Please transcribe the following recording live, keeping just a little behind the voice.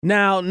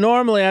Now,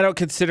 normally I don't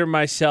consider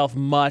myself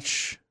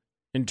much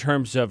in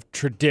terms of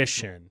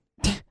tradition.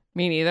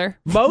 Me neither.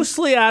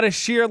 Mostly out of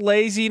sheer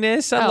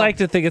laziness. I like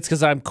to think it's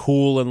because I'm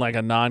cool and like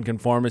a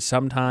nonconformist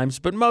sometimes,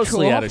 but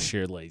mostly out of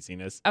sheer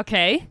laziness.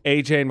 Okay.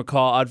 AJ and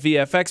McCall on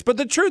VFX. But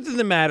the truth of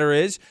the matter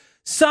is,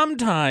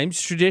 sometimes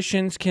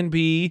traditions can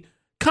be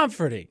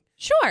comforting.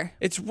 Sure.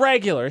 It's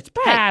regular. It's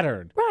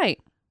patterned. Right.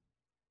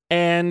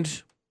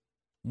 And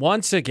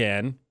once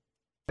again,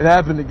 it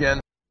happened again.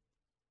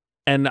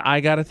 And I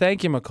got to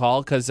thank you,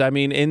 McCall, because, I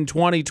mean, in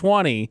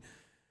 2020,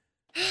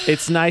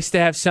 it's nice to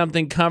have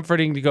something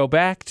comforting to go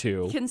back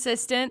to.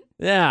 Consistent.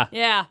 Yeah.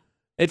 Yeah.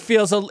 It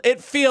feels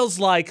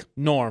like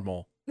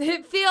normal.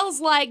 It feels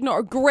like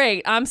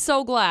great. I'm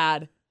so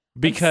glad.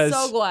 Because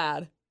I'm so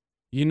glad.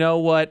 You know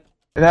what?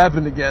 It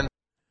happened again.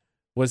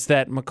 Was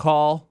that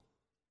McCall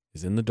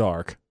is in the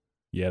dark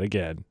yet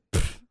again.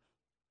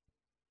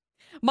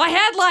 My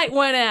headlight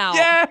went out.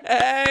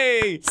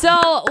 Yay!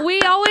 So we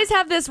always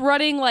have this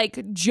running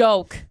like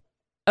joke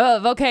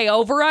of, okay,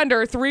 over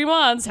under 3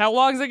 months. How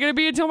long is it going to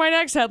be until my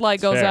next headlight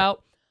goes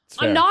out?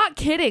 I'm not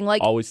kidding.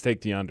 Like, always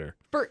take the under.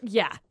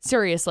 Yeah,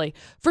 seriously.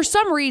 For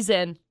some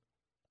reason,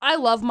 I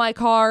love my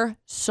car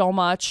so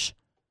much.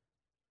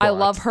 I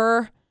love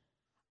her.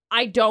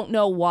 I don't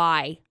know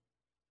why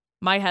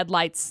my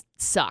headlights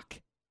suck.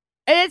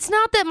 And it's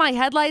not that my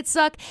headlights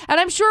suck. And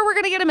I'm sure we're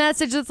going to get a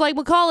message that's like,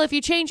 McCall, if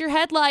you change your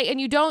headlight and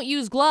you don't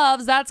use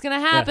gloves, that's going to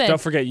happen. Yeah, don't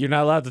forget, you're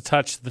not allowed to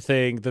touch the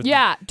thing.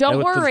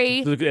 Don't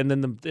worry. And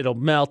then it'll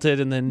melt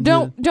it, and then...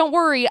 Don't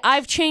worry.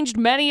 I've changed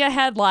many a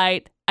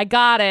headlight. I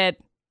got it.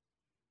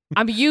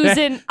 I'm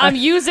using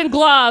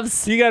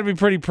gloves. You got to be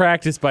pretty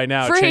practiced by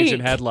now at changing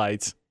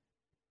headlights.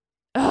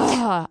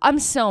 Ugh, I'm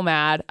so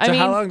mad. So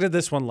how long did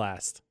this one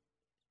last?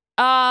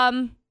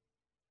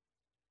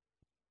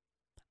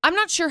 I'm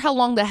not sure how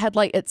long the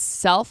headlight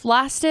itself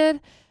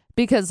lasted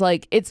because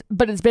it's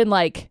been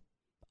like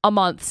a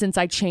month since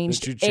I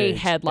changed a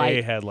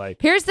headlight.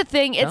 Here's the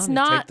thing, it's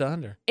not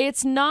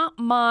it's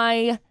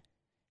my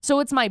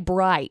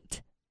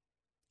bright.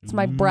 It's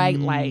my bright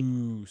light.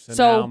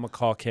 So now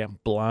McCall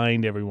can't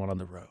blind everyone on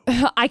the road.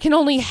 I can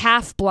only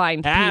half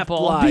blind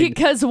people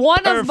because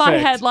one of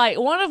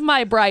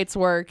my brights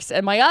works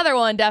and my other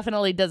one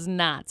definitely does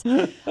not.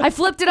 I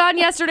flipped it on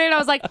yesterday and I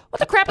was like, what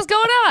the crap is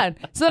going on?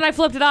 So then I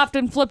flipped it off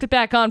and flipped it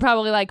back on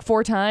probably like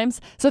 4 times.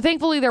 So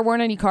thankfully there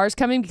weren't any cars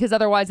coming because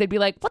otherwise they'd be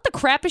like, what the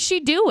crap is she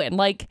doing?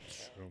 Like,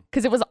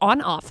 because it was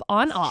on, off,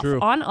 on, off,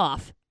 on,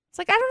 off. It's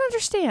like, I don't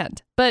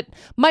understand. But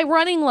my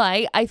running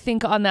light, I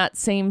think on that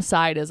same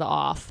side is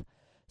off.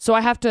 So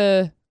I have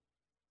to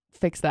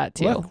fix that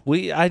too. Look,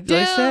 I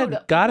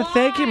said, gotta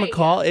thank you,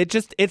 McCall.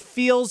 It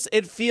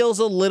feels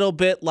a little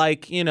bit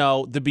like,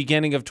 the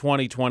beginning of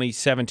 2020,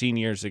 17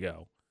 years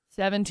ago.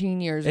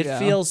 17 years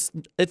ago.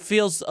 It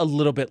feels a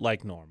little bit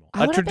like normal.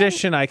 A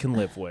tradition I can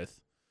live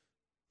with.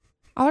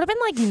 I would have been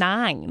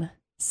like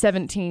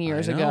 17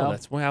 years ago.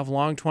 That's how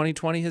long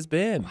 2020 has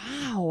been.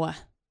 Wow.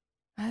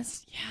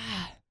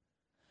 Yeah.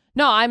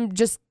 No, I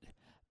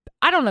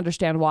don't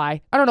understand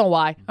why. I don't know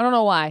why.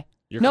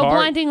 No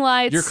blinding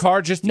lights. Your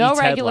car just no eats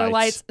regular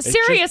headlights. lights.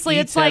 Seriously,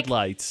 it's like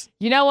headlights.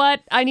 You know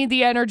what? I need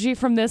the energy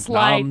from this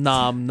light.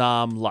 Nom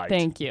light.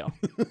 Thank you.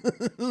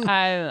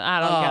 I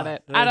don't get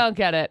it. I don't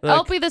get it.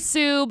 Opie the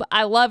Soob,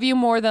 I love you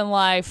more than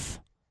life,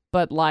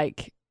 but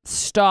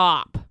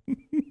stop.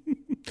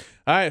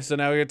 All right, so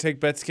now we're gonna take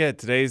Bet's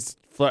kid. It's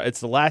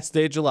the last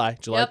day of July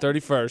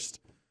 31st.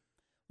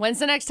 When's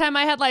the next time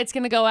my headlight's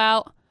gonna go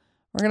out?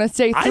 We're going to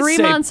say 3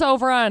 months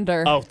over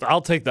under. Oh,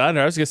 I'll take the under.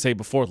 I was going to say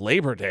before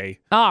Labor Day.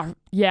 Oh,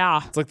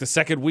 yeah. It's like the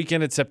second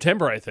weekend in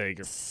September, I think.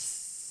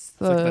 It's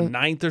like the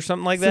 9th or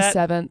something like that. The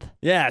 7th.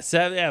 Yeah,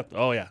 7th. Yeah.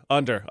 Oh, yeah.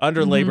 Under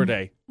Labor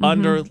Day. Mm-hmm.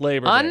 Under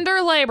Labor Day.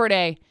 Under Labor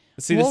Day.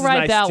 See, we'll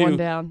write that one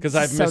down. Because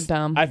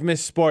I've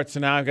missed sports,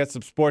 and now I've got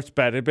some sports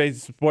bet.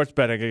 It's sports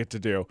bet I get to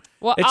do.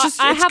 Well,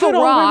 I have a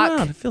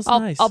rock. It feels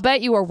nice. I'll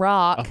bet you a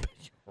rock.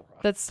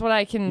 That's what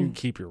I can. You can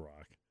keep your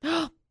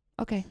rock.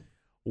 Okay.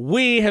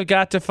 We have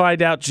got to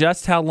find out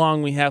just how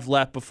long we have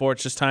left before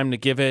it's just time to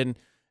give in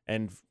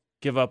and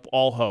give up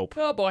all hope.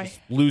 Oh, boy. Just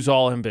lose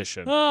all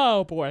ambition.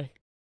 Oh, boy.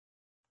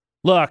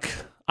 Look,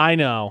 I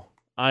know.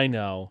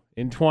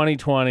 In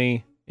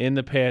 2020, in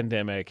the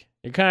pandemic,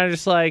 you're kind of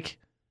just like,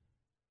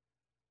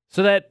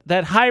 so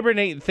that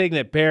hibernate thing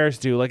that bears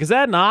do, is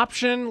that an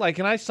option?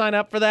 Can I sign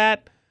up for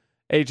that?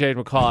 AJ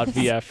and McCall at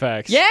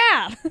VFX.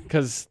 Yeah.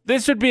 Because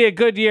this would be a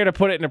good year to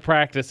put it into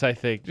practice, I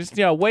think. Just,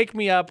 wake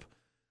me up.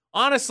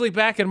 Honestly,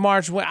 back in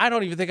March, I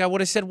don't even think I would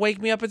have said wake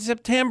me up in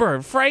September.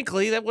 And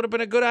frankly, that would have been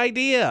a good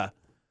idea.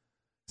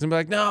 So I'm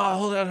like, no,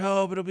 hold out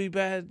hope. It'll be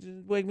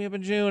bad. Wake me up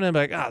in June. And I'm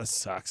like, this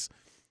sucks.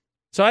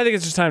 So I think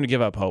it's just time to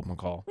give up hope,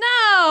 McCall.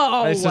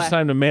 No! It's just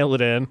time to mail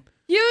it in.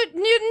 You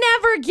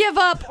never give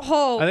up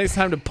hope. I think it's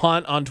time to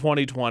punt on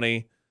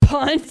 2020.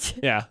 Punt?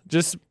 Yeah.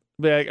 Just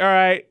be like, all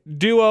right,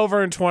 do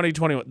over in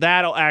 2021.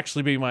 That'll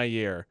actually be my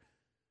year.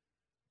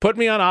 Put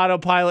me on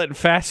autopilot and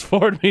fast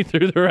forward me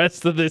through the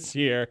rest of this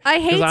year.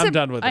 I'm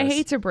done with this. I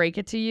hate to break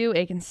it to you.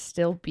 It can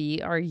still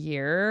be our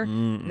year.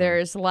 Mm-mm.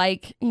 There's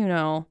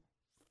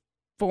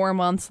 4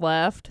 months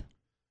left.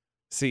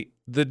 See,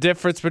 the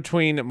difference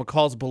between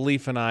McCall's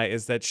belief and I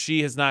is that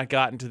she has not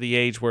gotten to the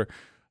age where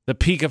the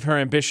peak of her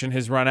ambition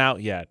has run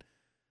out yet.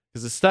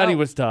 Because the study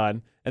was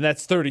done, and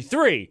that's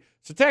 33.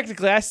 So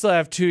technically, I still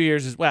have 2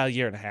 years, a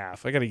year and a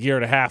half. I got a year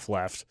and a half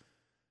left.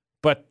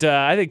 But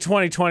I think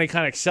 2020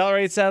 kind of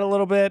accelerates that a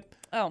little bit.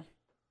 Oh.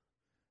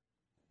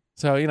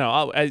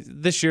 So,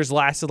 this year's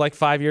lasted like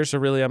 5 years, so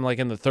really I'm like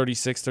in the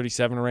 36,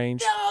 37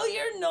 range. No,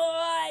 you're not.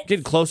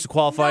 Getting close to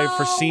qualifying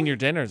for senior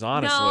dinners,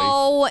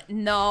 honestly.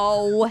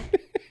 No.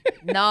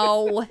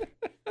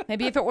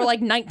 Maybe if it were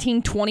like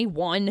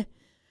 1921.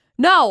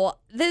 No,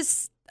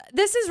 this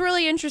is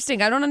really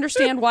interesting. I don't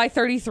understand why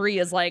 33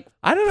 is like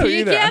I don't know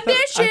either.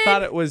 ambition. I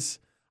thought it was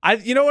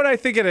you know what I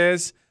think it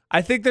is?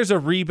 I think there's a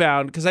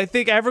rebound because I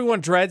think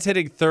everyone dreads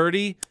hitting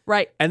 30.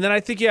 Right. And then I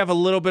think you have a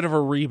little bit of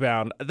a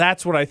rebound.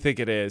 That's what I think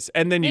it is.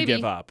 And then you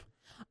give up.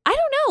 I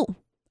don't know.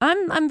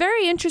 I'm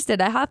very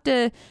interested. I have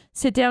to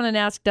sit down and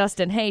ask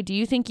Dustin, hey, do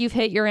you think you've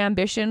hit your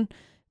ambition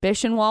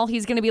wall?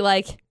 He's going to be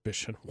like,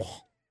 ambition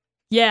wall.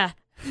 Yeah.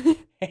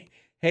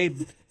 Hey,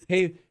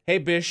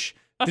 Bish,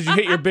 did you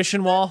hit your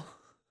ambition wall?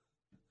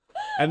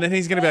 And then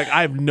he's going to be like,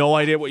 I have no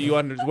idea what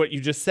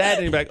you just said.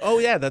 And he'll be like, oh,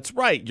 yeah, that's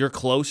right. You're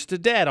close to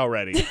dead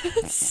already.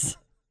 That's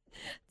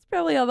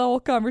probably how the whole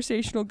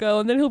conversation will go.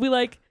 And then he'll be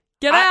like,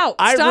 get out.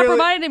 Stop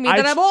reminding me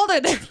that I'm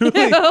older.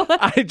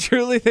 I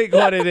truly think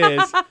what it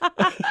is.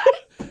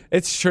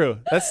 It's true.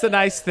 That's the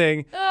nice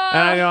thing. And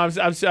I know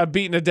I'm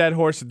beating a dead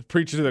horse and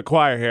preaching to the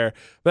choir here.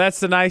 But that's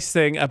the nice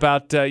thing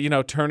about,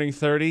 turning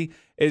 30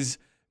 is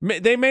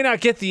they may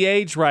not get the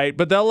age right,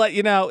 but they'll let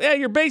you know, yeah,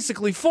 you're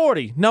basically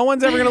 40. No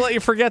one's ever going to let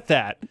you forget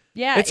that.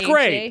 Yeah, it's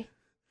great.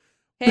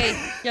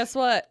 Hey, guess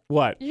what?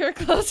 What? You're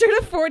closer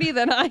to 40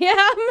 than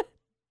I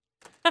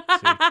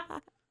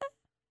am.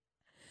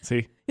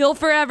 See? You'll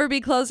forever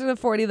be closer to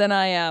 40 than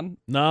I am.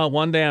 No,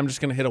 one day I'm just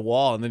going to hit a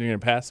wall and then you're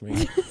going to pass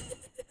me.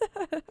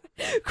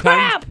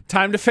 Crap!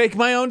 Time to fake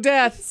my own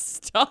death.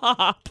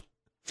 Stop.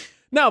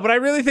 No, but I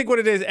really think what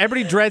it is,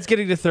 everybody dreads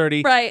getting to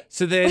 30. Right.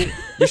 So then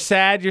you're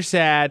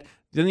sad.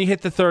 Then you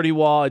hit the 30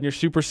 wall and you're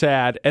super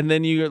sad. And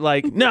then you're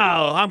like, no,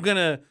 I'm going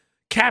to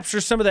capture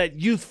some of that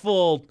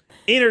youthful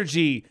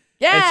energy.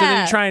 Yeah. And so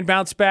then you try and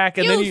bounce back.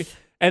 And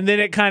then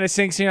it kind of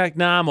sinks and you're like,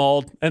 nah, I'm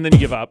old. And then you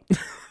give up.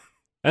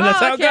 And that's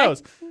how it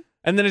goes.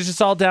 And then it's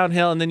just all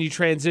downhill. And then you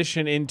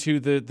transition into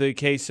the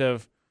case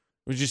of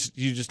you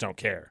just don't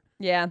care.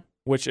 Yeah.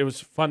 Which it was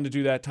fun to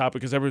do that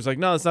topic because everybody's like,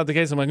 no, that's not the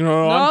case. I'm like,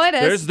 no, it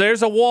is.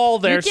 There's a wall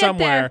there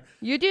somewhere. There.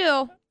 You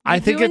do. I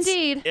think it's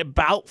indeed.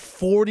 About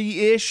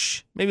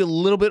 40-ish, maybe a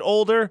little bit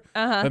older.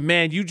 Uh-huh. But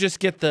man, you just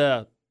get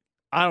the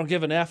I don't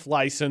give an F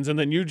license and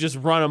then you just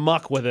run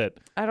amok with it.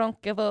 I don't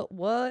give a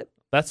what?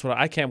 That's what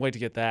I can't wait to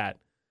get that.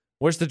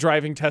 Where's the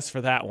driving test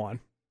for that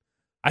one?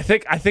 I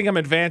think I'm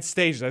advanced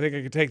stages. I think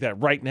I could take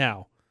that right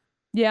now.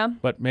 Yeah.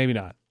 But maybe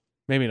not.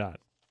 Maybe not.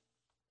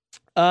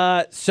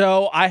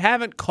 So I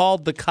haven't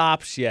called the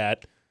cops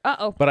yet.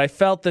 Uh-oh. But I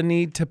felt the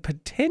need to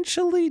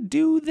potentially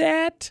do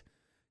that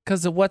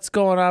because of what's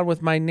going on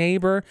with my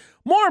neighbor.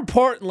 More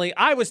importantly,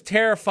 I was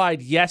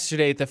terrified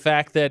yesterday at the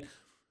fact that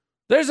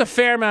there's a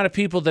fair amount of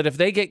people that if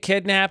they get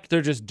kidnapped,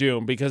 they're just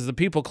doomed because the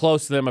people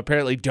close to them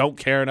apparently don't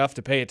care enough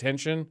to pay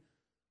attention.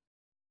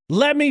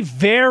 Let me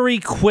very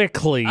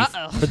quickly,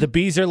 for the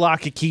Beezer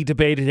Lock a Key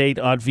debate at 8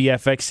 on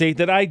VFX, say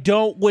that I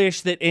don't wish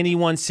that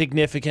anyone's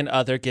significant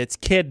other gets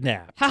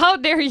kidnapped. How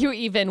dare you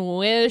even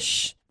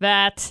wish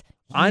that?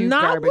 I'm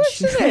not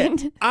wishing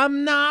it.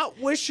 I'm not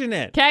wishing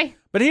it. Okay.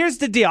 But here's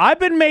the deal. I've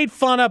been made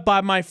fun of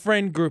by my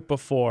friend group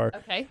before.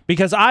 Okay.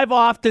 Because I've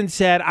often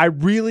said I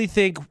really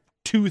think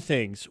two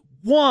things.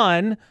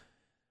 One,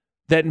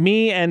 that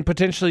me and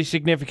potentially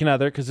significant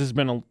other, because this has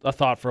been a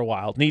thought for a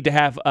while, need to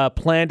have a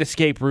planned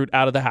escape route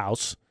out of the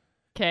house.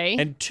 Okay.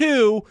 And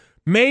two,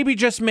 maybe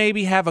just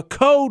maybe have a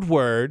code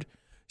word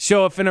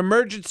so if an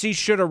emergency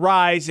should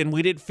arise and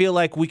we didn't feel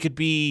like we could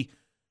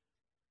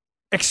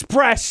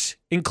express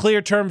in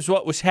clear terms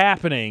what was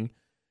happening,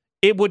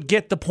 it would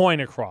get the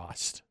point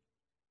across.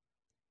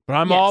 But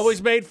I'm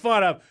always made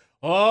fun of,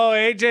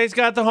 AJ's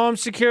got the home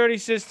security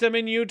system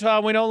in Utah.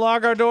 We don't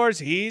lock our doors.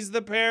 He's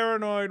the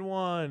paranoid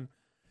one.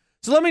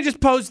 So let me just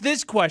pose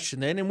this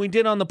question then, and we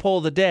did on the poll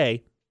of the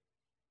day.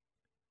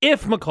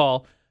 If,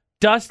 McCall,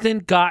 Dustin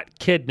got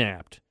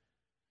kidnapped,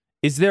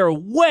 is there a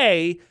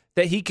way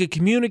that he could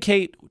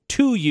communicate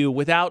to you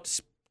without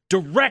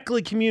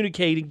directly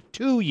communicating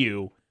to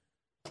you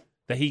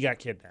that he got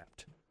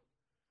kidnapped?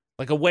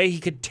 Like a way he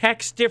could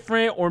text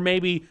different or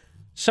maybe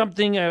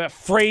something, a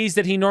phrase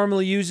that he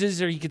normally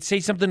uses, or he could say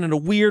something in a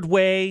weird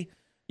way,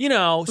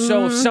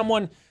 so if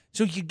someone,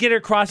 so you could get it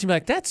across and be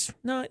like,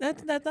 no,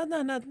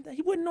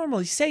 he wouldn't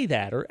normally say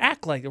that or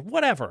act like it,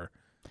 whatever.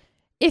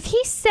 If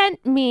he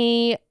sent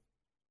me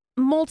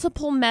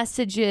multiple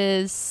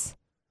messages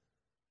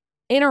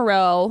in a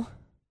row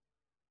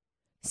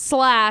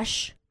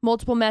 /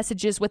 multiple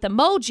messages with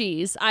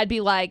emojis, I'd be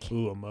like,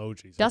 ooh,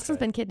 emojis. Dustin's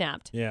been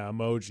kidnapped. Yeah,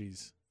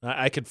 emojis.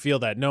 I could feel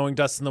that. Knowing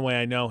Dustin the way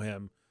I know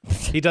him,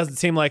 he doesn't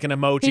seem like an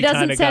emoji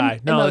kind of guy.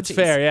 No, emojis. it's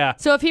fair, yeah.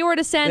 So if he were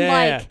to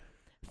send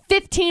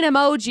 15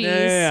 emojis,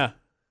 Yeah.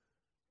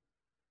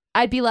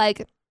 I'd be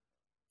like,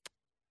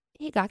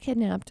 he got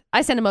kidnapped.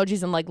 I send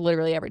emojis in like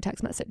literally every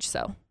text message,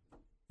 so.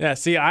 Yeah,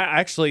 see, I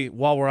actually,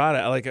 while we're on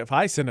it, like if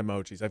I send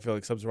emojis, I feel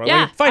like something's wrong.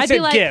 Yeah, Like, if I I'd be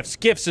send like-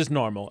 gifs is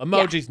normal.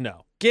 Emojis,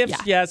 no. Gifs,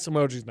 Yeah. yes.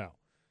 Emojis, no.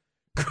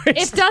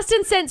 If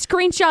Dustin sent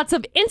screenshots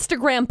of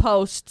Instagram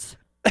posts.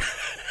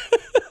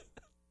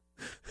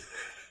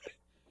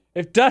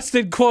 If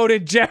Dustin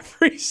quoted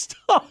Jeffree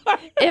Star.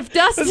 If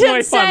Dustin This is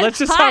way said, fun. Let's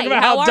just hi, talk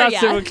about how how are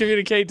Dustin ya? would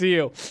communicate to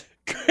you.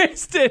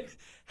 Kristen,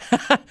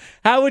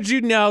 how would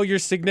you know your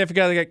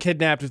significant other got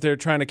kidnapped if they were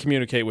trying to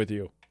communicate with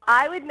you?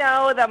 I would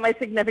know that my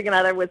significant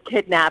other was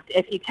kidnapped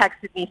if he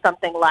texted me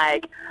something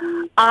like,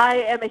 I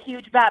am a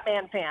huge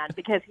Batman fan,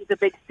 because he's a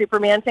big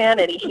Superman fan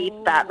and he hates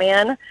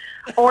Batman.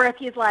 Or if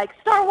he's like,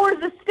 Star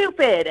Wars is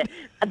stupid.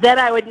 Then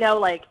I would know,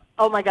 like,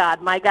 oh my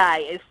God, my guy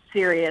is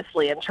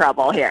seriously in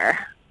trouble here.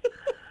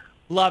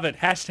 Love it.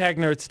 Hashtag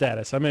nerd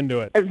status. I'm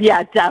into it.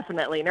 Yeah,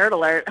 definitely. Nerd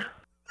alert.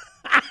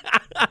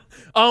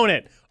 Own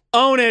it.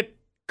 Own it,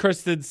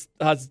 Kristen's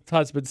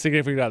husband,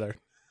 significant other.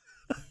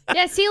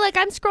 Yeah, see, like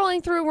I'm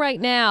scrolling through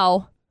right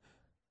now.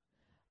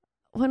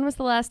 When was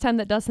the last time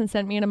that Dustin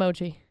sent me an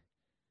emoji?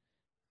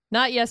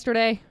 Not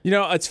yesterday. You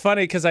know, it's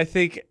funny because I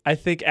think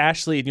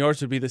Ashley and yours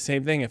would be the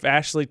same thing. If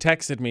Ashley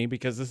texted me,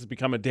 because this has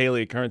become a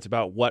daily occurrence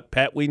about what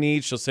pet we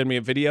need, she'll send me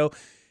a video.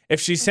 If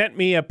she sent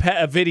me a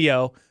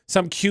video,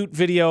 some cute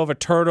video of a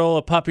turtle,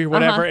 a puppy, or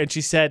whatever, and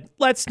she said,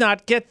 let's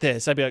not get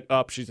this, I'd be like,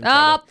 oh, she's in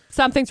trouble.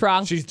 Something's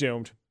wrong. She's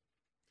doomed.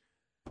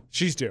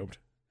 She's doomed.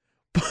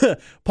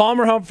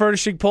 Palmer Home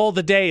Furnishing poll of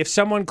the day. If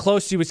someone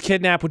close to you was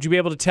kidnapped, would you be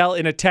able to tell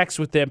in a text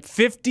with them?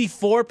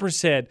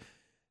 54%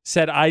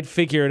 said I'd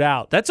figure it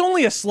out. That's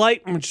only a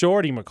slight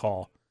majority,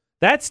 McCall.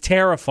 That's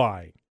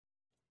terrifying.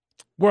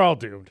 We're all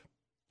doomed.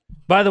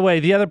 By the way,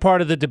 the other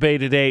part of the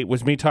debate today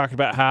was me talking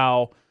about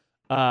how,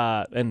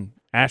 and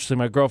Ashley,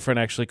 my girlfriend,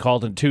 actually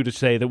called in too to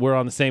say that we're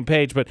on the same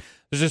page, but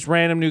there's this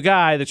random new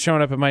guy that's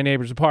showing up at my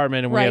neighbor's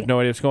apartment and we have no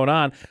idea what's going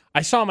on.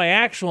 I saw my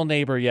actual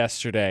neighbor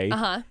yesterday,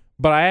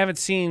 but I haven't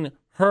seen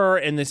her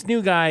and this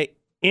new guy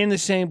in the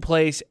same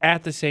place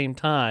at the same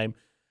time.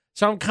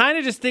 So I'm kind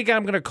of just thinking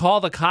I'm going to call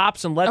the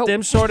cops and let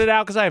them sort it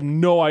out because I have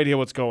no idea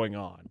what's going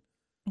on.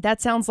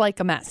 That sounds like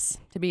a mess,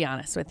 to be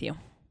honest with you.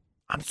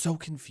 I'm so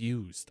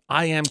confused.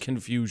 I am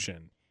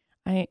confusion.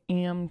 I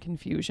am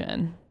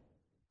confusion.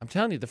 I'm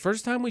telling you, the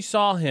first time we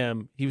saw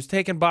him, he was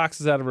taking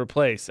boxes out of her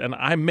place, and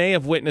I may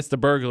have witnessed a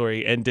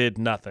burglary and did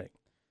nothing.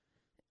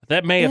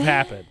 That may have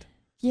happened.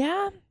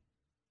 Yeah.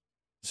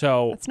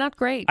 So That's not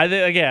great. I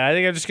think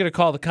I'm just going to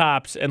call the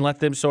cops and let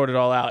them sort it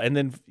all out, and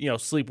then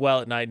sleep well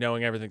at night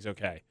knowing everything's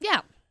okay.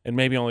 Yeah. And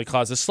maybe only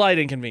cause a slight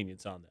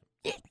inconvenience on them.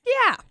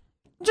 Yeah.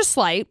 Just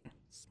slight.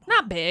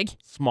 Not big.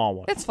 Small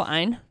one. It's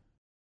fine.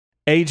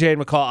 AJ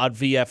and McCall on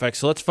VFX.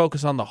 So let's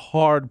focus on the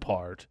hard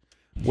part,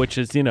 which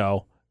is,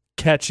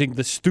 catching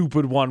the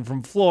stupid one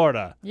from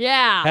Florida.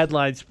 Yeah.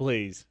 Headlines,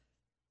 please.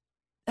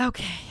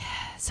 Okay.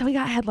 So we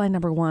got headline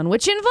number 1,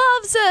 which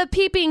involves a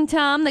peeping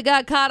Tom that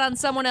got caught on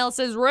someone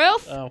else's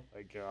roof. Oh,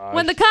 my gosh.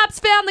 When the cops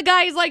found the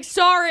guy, he's like,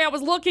 sorry, I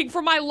was looking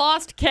for my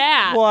lost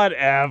cat.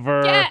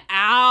 Whatever. Get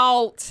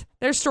out.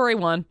 There's story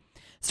 1.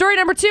 Story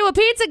number 2, a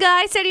pizza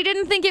guy said he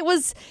didn't think it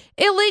was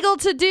illegal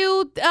to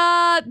do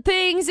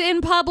things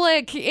in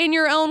public in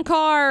your own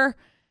car.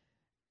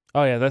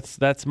 Oh, yeah,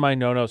 that's my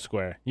no-no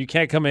square. You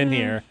can't come in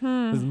here.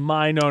 This is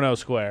my no-no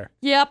square.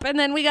 Yep, and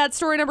then we got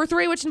story number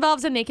 3, which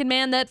involves a naked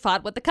man that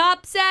fought with the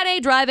cops at a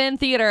drive-in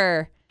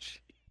theater.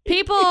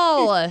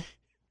 People.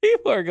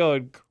 People are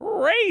going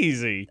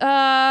crazy.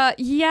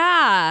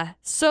 Yeah.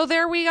 So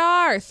there we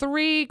are.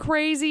 3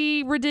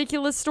 crazy,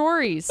 ridiculous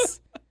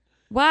stories.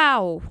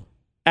 Wow.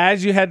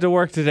 As you head to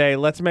work today,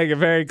 let's make it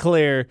very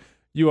clear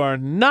you are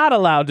not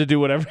allowed to do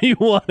whatever you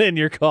want in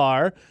your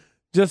car,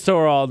 just so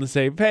we're all on the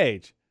same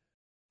page.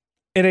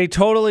 In a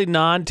totally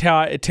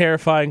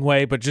non-terrifying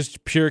way, but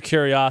just pure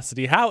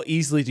curiosity, how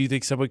easily do you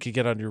think someone could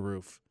get on your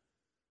roof?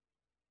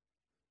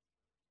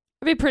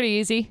 It'd be pretty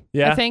easy.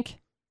 Yeah? I think.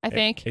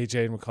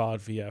 AJ and McCall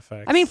at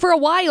VFX. I mean, for a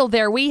while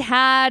there, we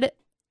had...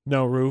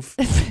 No roof?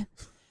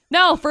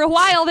 No, for a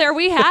while there,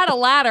 we had a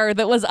ladder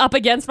that was up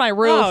against my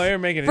roof. Oh, you're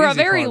making it for easy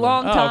a very for them.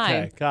 long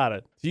time. Okay, got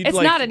it. It's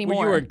not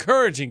anymore. You were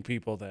encouraging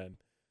people then.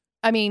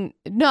 I mean,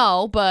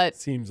 no, but...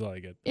 Seems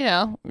like it.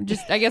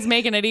 Just, I guess,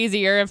 making it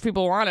easier if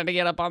people wanted to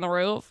get up on the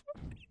roof.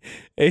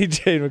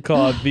 AJ and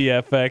McCall at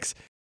VFX.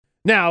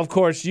 Now, of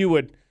course,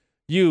 you,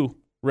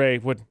 Ray,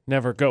 would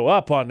never go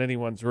up on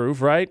anyone's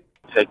roof, right?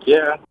 Heck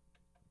yeah.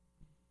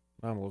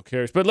 I'm a little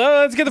curious, but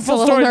let's get the full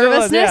A little story.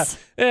 nervousness?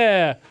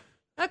 Yeah.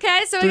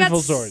 Okay, so we 3 got full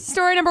stories.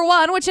 story number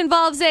 1, which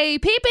involves a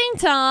peeping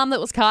Tom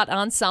that was caught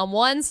on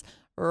someone's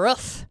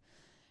roof.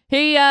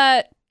 He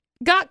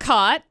got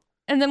caught,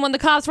 and then when the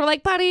cops were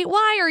like, buddy,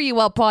 why are you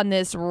up on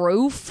this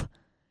roof?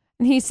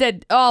 And he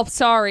said, oh,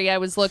 sorry, I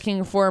was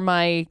looking for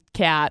my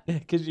cat.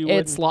 Because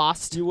It's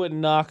lost. You wouldn't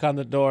knock on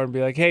the door and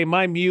be like, hey,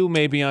 my Mew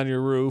may be on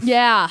your roof.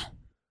 Yeah.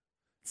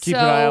 Keep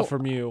an eye out for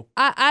Mew.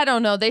 I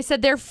don't know. They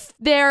said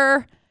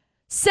their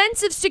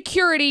sense of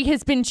security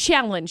has been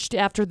challenged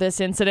after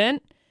this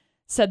incident.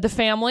 said the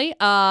family.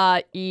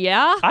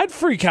 Yeah. I'd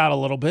freak out a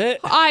little bit.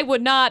 I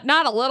would not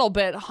a little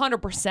bit,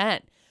 100%.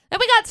 Then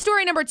we got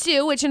story number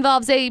 2, which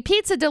involves a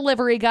pizza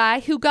delivery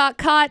guy who got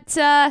caught,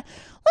 let's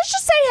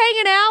just say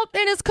hanging out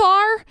in his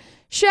car,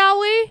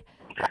 shall we?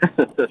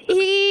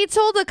 He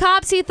told the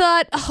cops he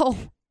thought,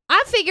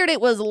 I figured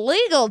it was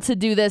legal to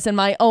do this in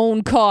my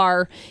own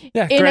car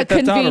in a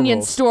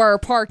convenience store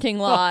parking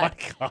lot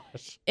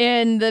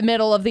in the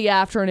middle of the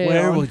afternoon.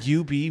 Where will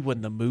you be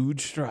when the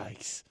mood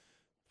strikes?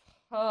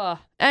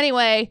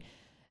 Anyway,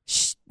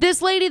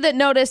 this lady that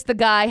noticed the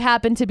guy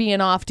happened to be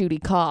an off-duty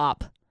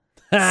cop.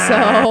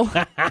 So,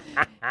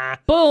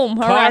 boom,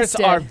 Cars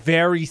arrested. are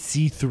very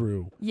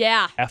see-through.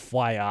 Yeah.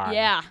 FYI.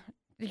 Yeah.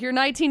 Your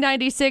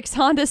 1996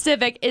 Honda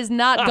Civic is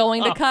not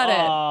going to cut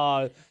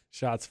it.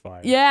 Shots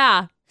fired.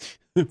 Yeah.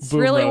 It's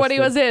really what he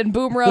was in.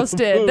 Boom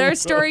roasted.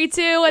 There's story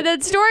 2. And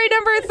then story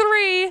number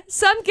 3.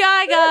 Some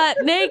guy got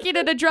naked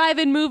at a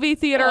drive-in movie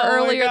theater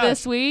earlier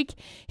this week.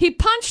 He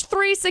punched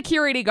 3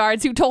 security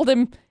guards who told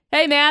him,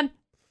 hey, man,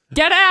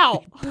 get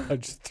out.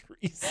 Punched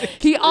 3 security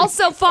He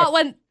also fought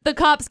when the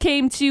cops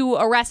came to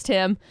arrest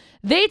him.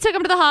 They took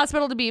him to the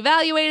hospital to be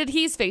evaluated.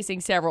 He's facing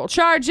several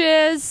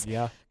charges.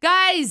 Yeah.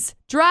 Guys,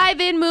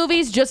 drive-in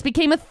movies just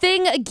became a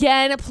thing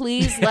again.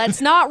 Please, let's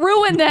not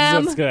ruin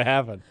them. What's going to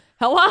happen?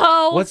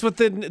 Hello? What's with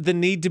the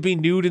need to be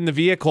nude in the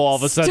vehicle all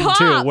of a sudden, Stop.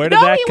 too? Where did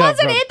that come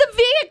from? No, he wasn't in the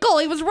vehicle.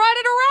 He was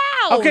running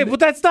around. Okay, but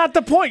that's not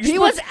the point. He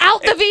was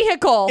out the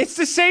vehicle. It's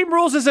the same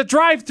rules as a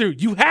drive-thru.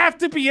 You have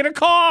to be in a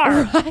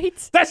car.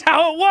 Right? That's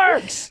how it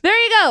works. There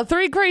you go.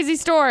 3 crazy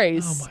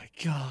stories. Oh, my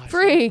gosh.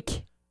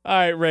 Freak. All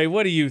right, Ray,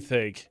 what do you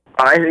think?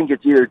 I think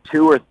it's either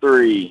 2 or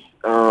 3.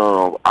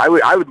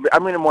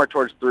 I'm leaning more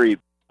towards 3.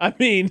 I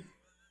mean,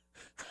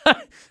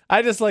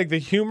 I just like the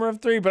humor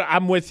of 3, but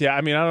I'm with you.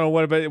 I mean, I don't know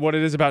what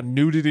it is about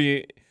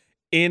nudity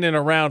in and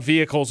around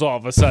vehicles all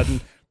of a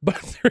sudden, but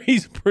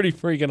 3's pretty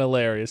freaking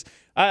hilarious.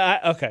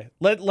 Okay,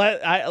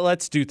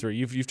 let's do 3.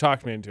 You've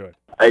talked me into it.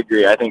 I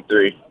agree. I think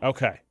 3.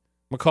 Okay,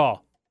 McCall,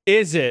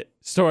 is it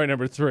story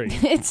number 3?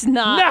 It's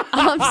not. No!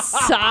 I'm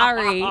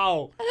sorry.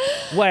 Oh,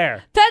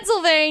 where?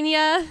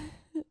 Pennsylvania.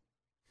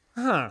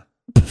 Huh.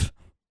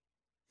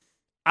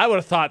 I would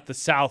have thought the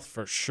South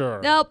for sure.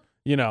 Nope.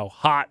 You know,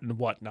 hot and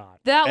whatnot.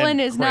 That and one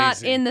is not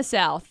crazy. in the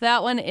South.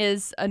 That one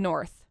is a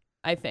North,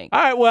 I think.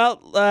 All right,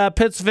 well,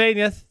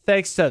 Pennsylvania,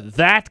 thanks to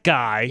that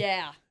guy,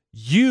 Yeah.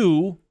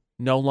 you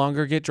no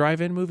longer get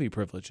drive-in movie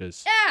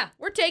privileges. Yeah,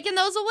 we're taking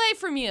those away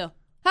from you.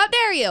 How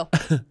dare you?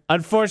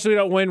 Unfortunately, we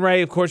don't win,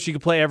 Ray. Of course, you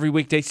can play every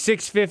weekday,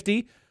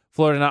 6:50,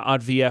 Florida Not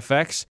on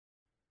VFX.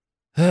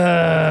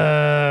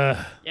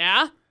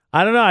 Yeah?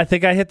 I don't know. I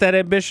think I hit that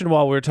ambition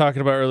while we were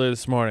talking about earlier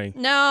this morning.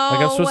 No. Like,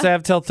 I'm supposed to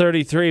have till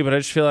 33, but I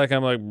just feel like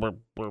I'm like...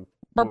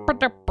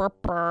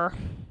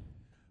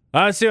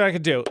 Let's see what I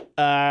can do,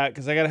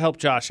 because I got to help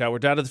Josh out. We're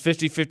down to the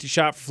 50-50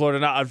 shot for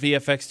Florida Not on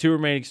VFX. 2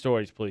 remaining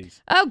stories,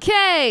 please.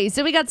 Okay,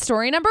 so we got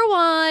story number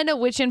 1,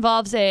 which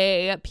involves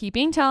a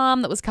peeping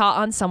Tom that was caught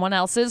on someone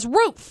else's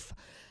roof.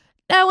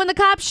 Now, when the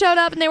cops showed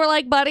up and they were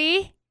like,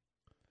 buddy,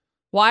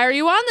 why are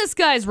you on this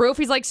guy's roof?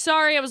 He's like,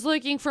 sorry, I was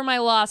looking for my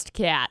lost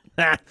cat.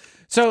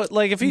 So,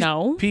 like, if he's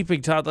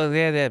peeping Tom,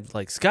 they had to have,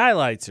 like,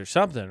 skylights or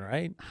something,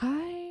 right?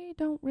 I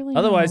don't really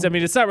Otherwise, know. I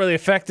mean, it's not really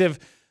effective,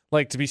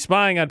 like, to be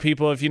spying on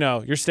people if, you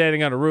know, you're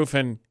standing on a roof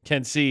and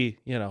can see,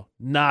 you know,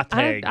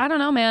 nothing. I don't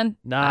know, man.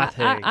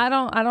 Nothing. I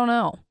don't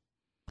know.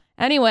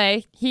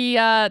 Anyway, he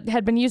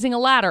had been using a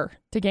ladder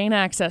to gain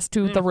access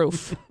to the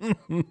roof.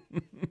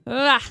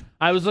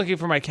 I was looking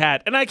for my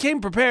cat, and I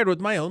came prepared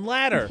with my own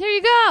ladder. Here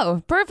you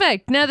go.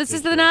 Perfect. Now, this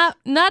is not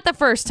the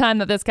first time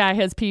that this guy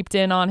has peeped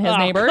in on his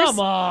neighbors. Come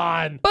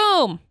on.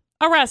 Boom.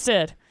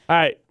 Arrested. All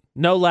right.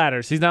 No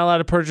ladders. He's not allowed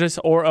to purchase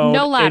or own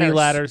any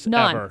ladders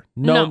None. ever.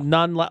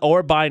 None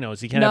or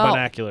binos. He can't have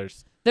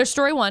binoculars. There's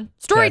story 1.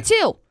 Story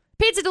 2.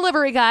 Pizza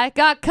delivery guy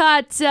got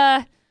caught, let's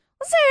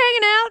say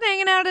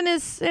hanging out in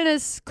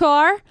his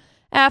car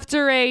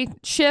after a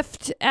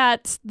shift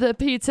at the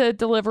pizza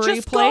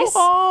delivery place. Just go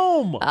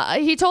home.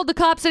 He told the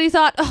cops that he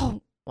thought,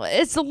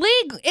 it's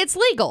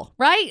legal,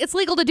 right? It's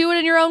legal to do it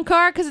in your own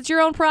car because it's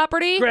your own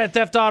property. Grand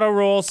Theft Auto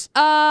rules.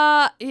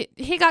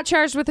 He got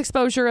charged with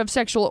exposure of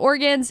sexual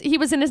organs. He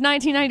was in his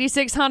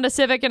 1996 Honda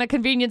Civic in a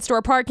convenience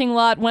store parking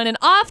lot when an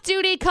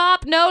off-duty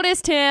cop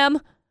noticed him.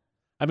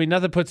 I mean,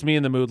 nothing puts me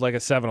in the mood like a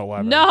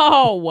 7-Eleven.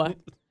 No.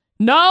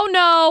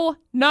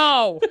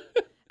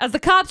 As the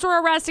cops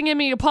were arresting him,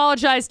 he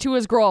apologized to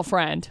his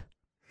girlfriend.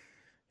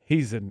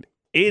 He's an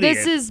idiot.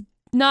 This is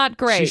not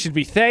great. She should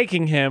be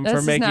thanking him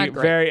for making it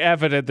very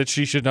evident that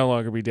she should no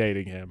longer be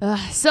dating him.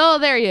 So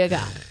there you go.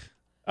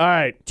 All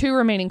right. 2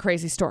 remaining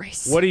crazy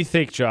stories. What do you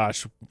think,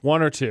 Josh?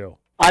 1 or 2?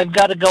 I've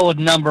got to go with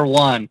number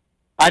 1.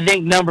 I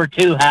think number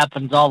 2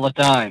 happens all the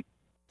time.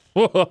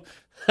 Oh,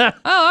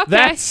 okay.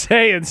 That's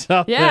saying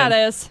something. Yeah,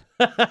 it is.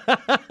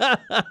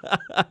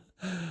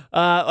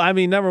 I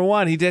mean, number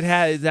 1, he did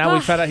have. Now we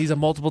found out he's a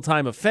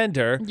multiple-time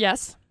offender.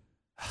 Yes.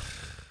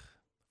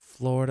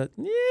 Florida.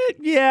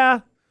 Yeah.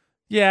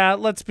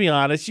 Let's be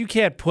honest. You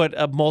can't put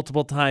a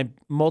multiple time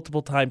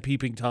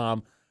peeping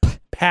Tom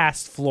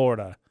past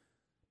Florida.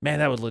 Man,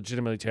 that would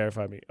legitimately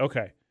terrify me.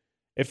 Okay.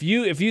 If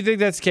you think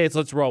that's the case,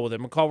 let's roll with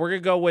it. McCall, we're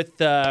going to go with,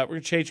 we're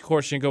going to change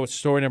course and go with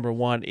story number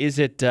 1. Is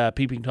it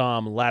Peeping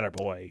Tom Ladder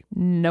Boy?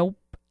 Nope,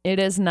 it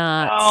is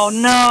not. Oh,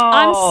 no.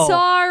 I'm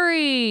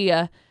sorry.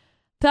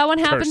 That one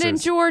happened in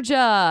Curses.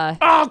 Georgia.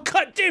 Oh,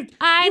 dude.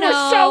 I you know.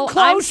 were so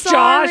close, I'm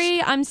sorry.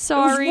 Josh. I'm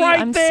sorry. right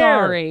I'm there.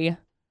 sorry.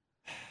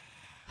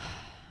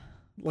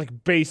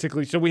 Like,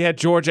 basically. So we had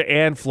Georgia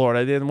and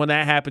Florida. Then when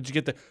that happens, you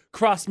get the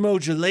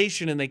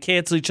cross-modulation, and they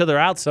cancel each other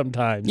out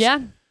sometimes. Yeah.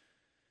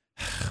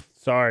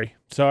 Sorry.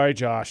 Sorry,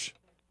 Josh.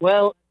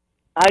 Well,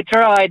 I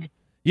tried.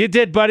 You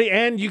did, buddy,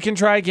 and you can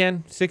try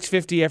again.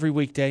 $6.50 every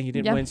weekday. You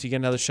didn't Yeah. win, so you get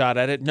another shot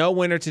at it. No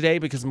winner today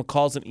because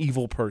McCall's an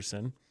evil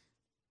person.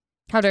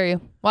 How dare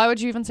you? Why would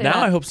you even say Now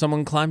that? I hope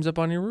someone climbs up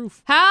on your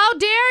roof. How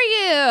dare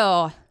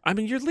you? I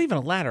mean, you're leaving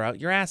a ladder out.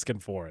 You're asking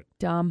for it.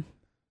 Dumb.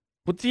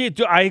 But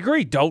I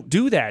agree. Don't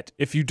do that.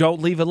 If you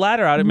don't leave a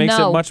ladder out, it makes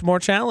No. it much more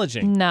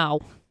challenging. No.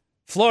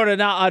 Florida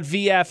now on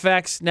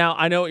VFX. Now,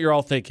 I know what you're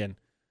all thinking.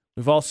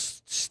 We've all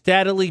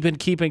steadily been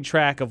keeping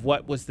track of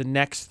what was the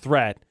next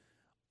threat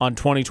on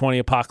 2020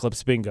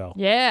 Apocalypse Bingo.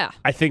 Yeah.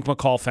 I think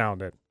McCall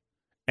found it.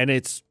 And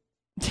it's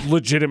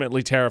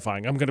legitimately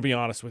terrifying. I'm going to be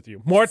honest with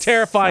you. More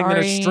terrifying than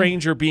a Sorry.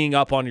 stranger being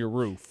up on your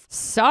roof.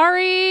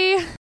 Sorry.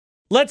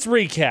 Let's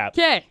recap.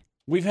 Okay.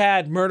 We've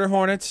had murder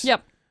hornets.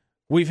 Yep.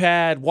 We've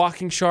had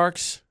walking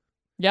sharks.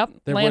 Yep.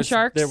 Land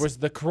sharks. There was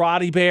the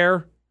karate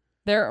bear.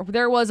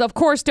 There was, of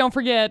course, don't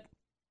forget,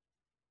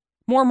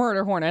 more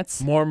murder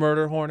hornets. More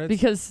murder hornets.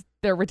 Because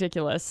they're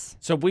ridiculous.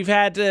 So we've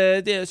had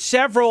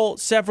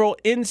several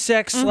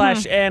insects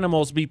 /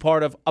 animals be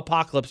part of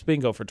Apocalypse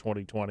Bingo for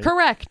 2020.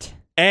 Correct.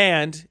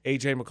 And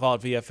AJ McCall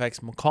at VFX.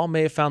 McCall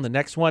may have found the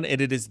next one,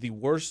 and it is the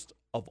worst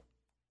of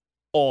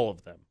all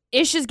of them.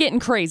 Ish is getting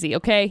crazy,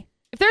 okay?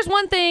 If there's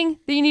one thing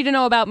that you need to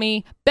know about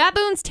me,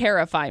 baboons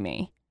terrify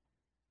me.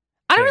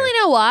 I don't Fair. really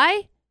know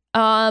why.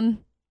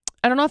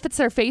 I don't know if it's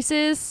their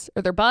faces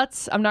or their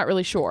butts. I'm not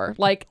really sure.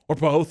 Like, Or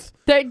both.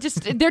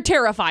 they're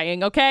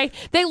terrifying, okay?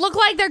 They look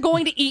like they're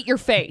going to eat your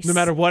face. No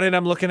matter what end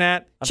I'm looking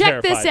at, I'm Check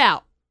terrified. this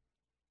out.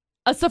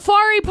 A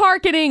safari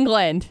park in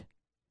England.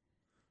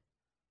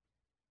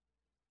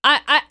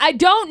 I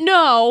don't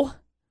know.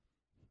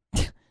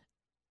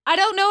 I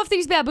don't know if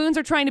these baboons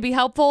are trying to be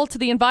helpful to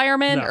the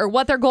environment No. or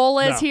what their goal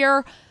is No.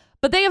 here,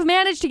 but they have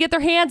managed to get their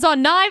hands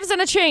on knives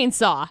and a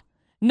chainsaw.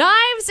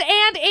 Knives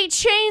and a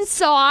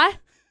chainsaw,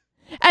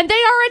 and they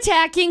are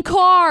attacking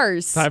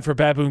cars. Time for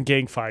baboon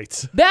gang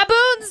fights.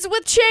 Baboons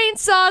with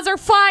chainsaws are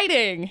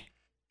fighting.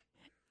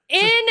 In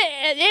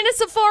a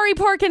safari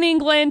park in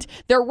England,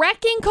 they're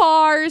wrecking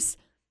cars.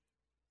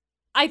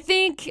 I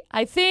think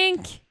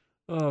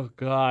Oh,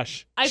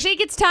 gosh.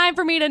 it's time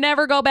for me to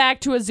never go back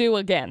to a zoo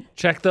again.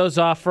 Check those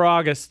off for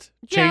August.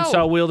 Yo.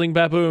 Chainsaw-wielding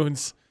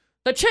baboons.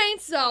 The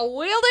chainsaw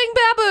wielding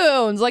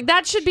baboons. Like,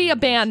 that should be a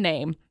band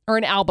name or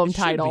an album It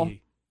should title.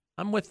 be.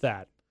 I'm with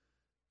that.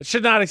 It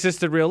should not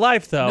exist in real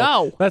life, though.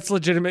 No. That's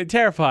legitimately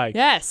terrifying.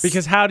 Yes.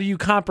 Because how do you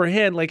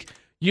comprehend, like,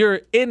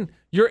 you're in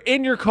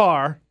your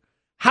car.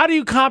 How do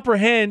you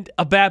comprehend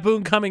a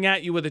baboon coming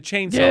at you with a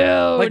chainsaw?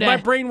 Dude. Like, my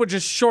brain would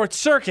just short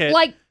circuit.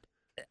 Like,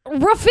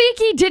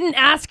 Rafiki didn't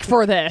ask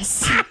for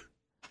this.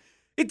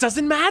 It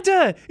doesn't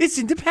matter. It's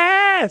in the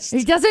past.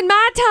 It doesn't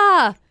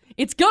matter.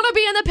 It's gonna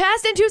be in the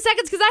past in 2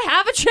 seconds because I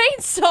have a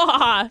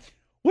chainsaw.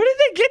 Where did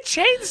they get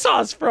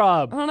chainsaws I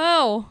from? don't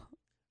know.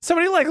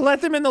 Somebody, like,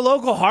 let them in the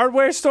local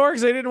hardware store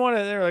because they didn't want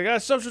to. They were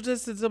like, social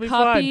distance, they'll be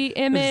Copy fine.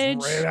 They image.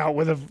 just ran out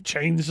with a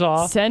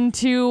chainsaw. Send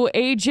to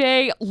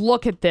AJ.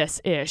 Look at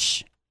this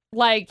ish.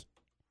 Like,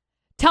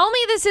 tell me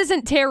this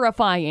isn't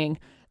terrifying.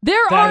 There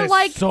That are is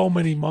like so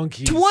many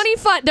monkeys.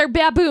 25. They're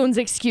baboons,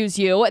 excuse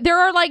you. There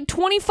are like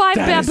 25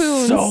 That is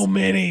baboons so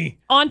many.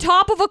 on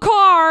top of a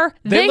car.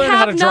 They learn have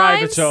how to drive,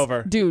 knives. it's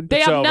over. Dude, they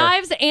It's have over.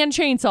 knives and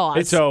chainsaws.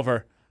 It's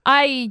over.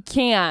 I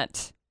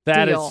can't.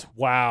 That is deal.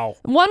 wow.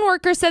 One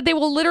worker said they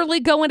will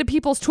literally go into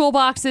people's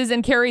toolboxes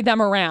and carry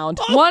them around.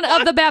 One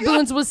of the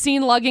baboons was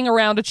seen lugging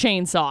around a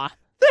chainsaw.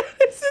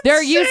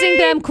 They're using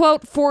them,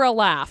 quote, for a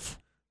laugh.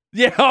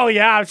 Yeah, oh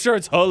yeah, I'm sure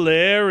it's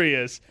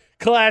hilarious.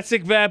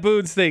 Classic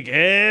baboons think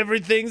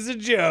everything's a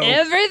joke.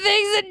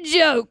 Everything's a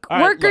joke. All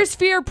right, Workers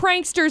fear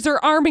pranksters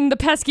are arming the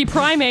pesky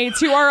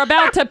primates who are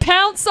about to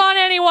pounce on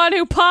anyone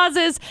who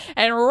pauses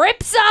and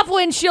rips off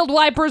windshield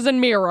wipers and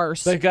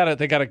mirrors. They got a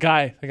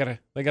guy. They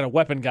got a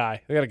weapon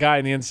guy. They got a guy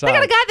in the inside. They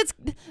got a guy that's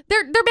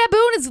their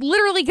baboon is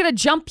literally gonna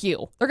jump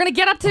you. They're gonna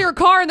get up to your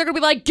car and they're gonna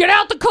be like, "Get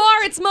out the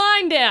car, it's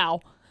mine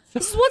now."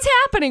 This is what's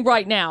happening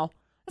right now.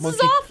 This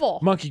is awful.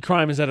 Monkey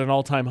crime is at an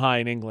all-time high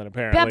in England,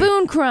 apparently.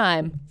 Baboon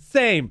crime.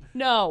 Same.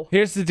 No.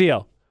 Here's the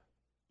deal.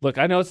 Look,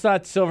 I know it's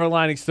not Silver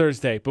Linings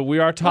Thursday, but we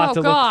are taught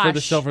to look for the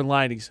gosh. silver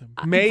linings.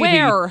 Maybe,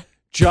 Where?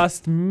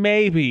 just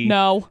maybe,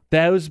 No.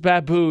 those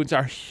baboons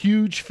are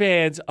huge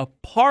fans of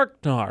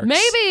Park Narcs.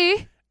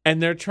 Maybe.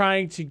 And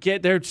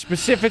they're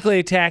specifically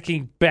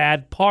attacking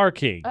bad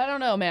parking. I don't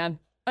know, man.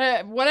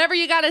 Whatever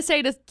you got to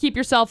say to keep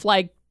yourself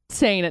like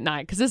sane at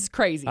night, because this is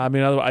crazy. I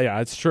mean, yeah,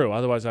 it's true.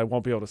 Otherwise, I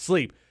won't be able to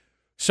sleep.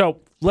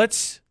 So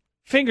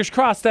fingers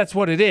crossed that's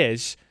what it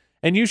is.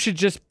 And you should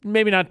just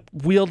maybe not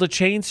wield a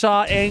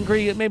chainsaw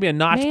angry, maybe a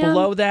notch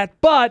below that.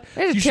 But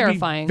it is you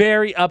terrifying. should be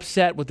very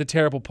upset with the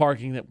terrible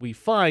parking that we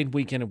find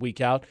week in and week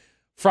out.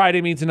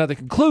 Friday means another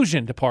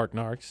conclusion to Park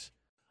Narcs.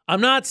 I'm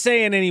not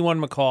saying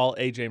anyone, McCall,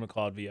 AJ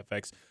McCall at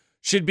VFX,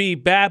 should be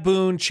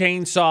baboon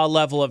chainsaw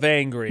level of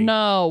angry.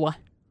 No.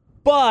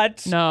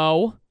 But,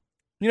 No.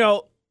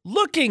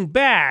 looking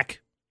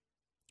back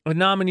at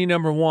nominee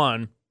number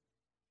 1,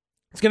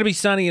 it's going to be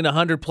sunny and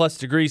 100-plus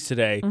degrees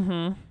today.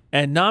 Mm-hmm.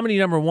 And nominee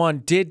number 1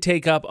 did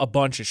take up a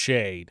bunch of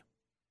shade.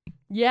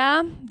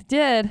 Yeah, it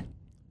did.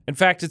 In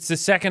fact, it's the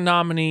second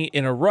week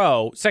in a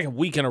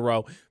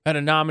row, had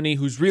a nominee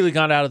who's really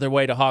gone out of their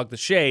way to hog the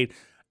shade.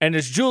 And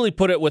as Julie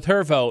put it with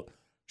her vote,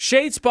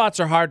 shade spots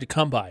are hard to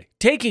come by.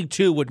 Taking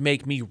 2 would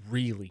make me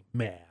really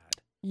mad.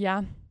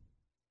 Yeah.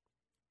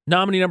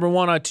 Nominee number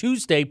 1 on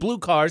Tuesday, blue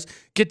cars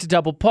get to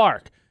double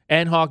park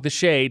and hog the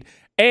shade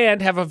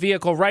and have a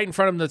vehicle right in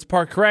front of them that's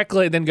parked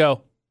correctly and then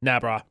go, nah,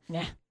 brah.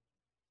 Yeah.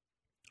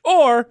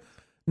 Or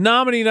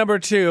nominee number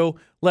 2,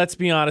 let's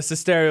be honest, the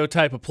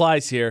stereotype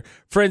applies here.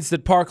 Friends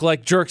that park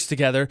like jerks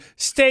together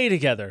stay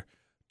together.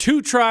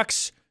 2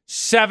 trucks,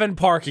 7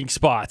 parking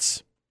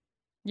spots.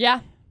 Yeah.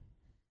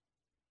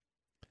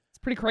 It's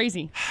pretty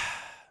crazy.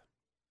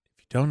 If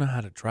you don't know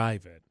how to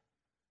drive it,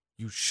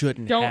 you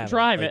shouldn't Don't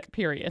drive it. it,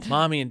 period.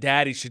 Mommy and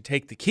daddy should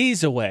take the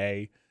keys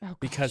away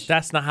because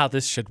that's not how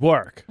this should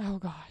work. Oh,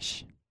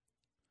 gosh.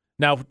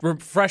 Now,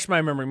 refresh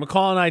my memory.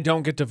 McCall and I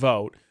don't get to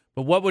vote.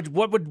 But what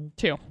would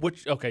 2?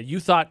 Okay, you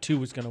thought 2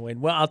 was going to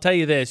win. Well, I'll tell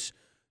you this.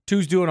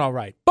 2's doing all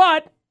right.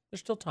 But there's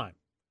still time.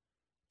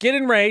 Get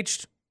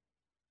enraged.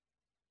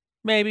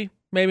 Maybe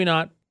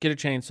not. Get a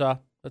chainsaw.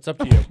 That's up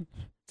to you.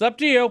 It's up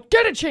to you.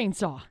 Get a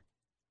chainsaw.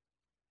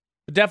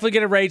 But definitely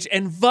get enraged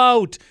and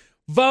vote.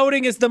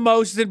 Voting is the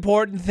most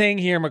important thing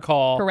here,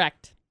 McCall.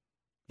 Correct.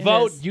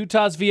 Vote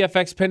Utah's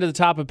VFX pin to the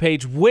top of the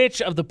page.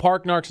 Which of the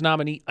Park Narcs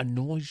nominee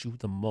annoys you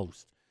the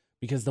most?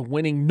 Because the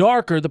winning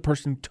narker, the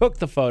person who took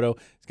the photo,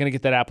 is going to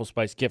get that Apple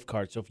Spice gift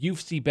card. So if you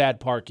see bad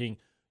parking,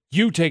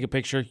 you take a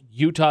picture,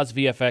 Utah's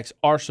VFX,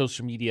 our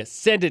social media,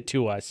 send it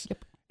to us,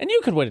 and you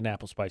could win an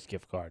Apple Spice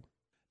gift card.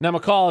 Now,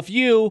 McCall, if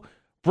you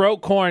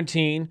broke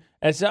quarantine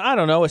as,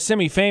 a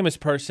semi-famous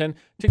person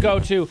to go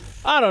to,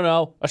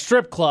 a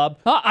strip club,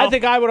 I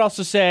think I would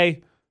also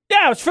say,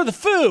 yeah, it's for the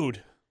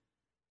food.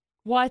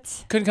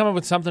 What? Couldn't come up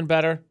with something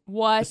better?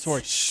 What? This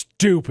story's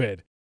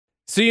stupid.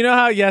 So you know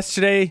how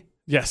yesterday...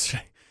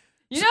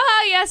 You know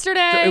how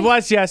yesterday? It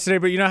was yesterday,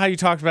 but you know how you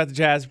talked about the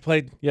Jazz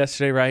played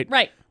yesterday, right?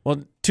 Right.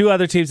 Well, 2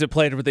 other teams that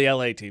played were the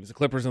LA teams, the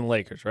Clippers and the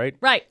Lakers, right?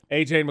 Right.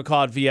 AJ and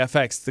McCall at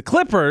VFX. The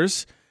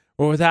Clippers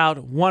were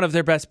without one of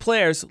their best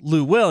players,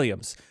 Lou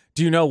Williams.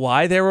 Do you know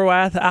why they were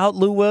without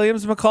Lou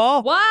Williams,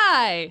 McCall?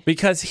 Why?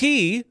 Because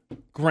he,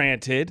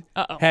 granted,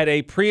 had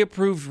a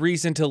pre-approved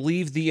reason to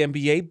leave the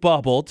NBA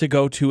bubble to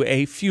go to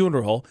a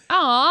funeral.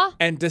 Aw.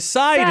 And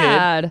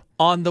decided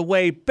on the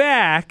way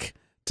back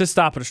to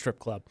stop at a strip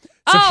club.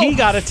 So he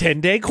got a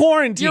 10-day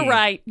quarantine. You're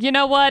right. You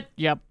know what?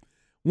 Yep.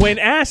 When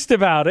asked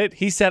about it,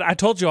 he said, I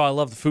told you I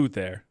love the food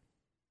there.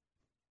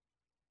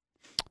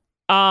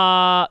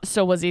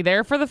 So was he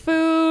there for the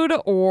food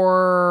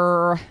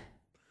or?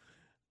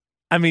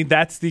 I mean,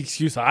 that's the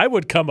excuse I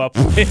would come up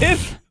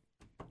with.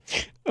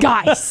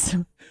 Guys.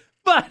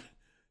 But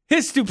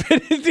his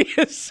stupidity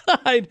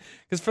aside,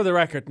 because for the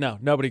record, no,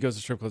 nobody goes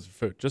to strip clubs for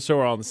food, just so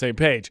we're all on the same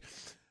page.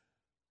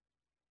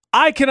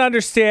 I can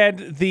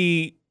understand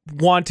the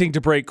wanting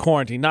to break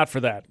quarantine. Not for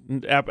that.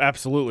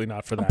 Absolutely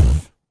not for that.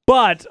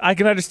 But I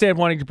can understand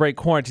wanting to break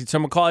quarantine. So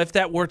McCall, if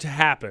that were to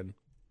happen,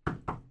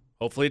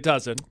 hopefully it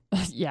doesn't.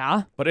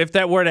 Yeah. But if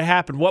that were to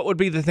happen, what would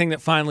be the thing that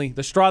finally,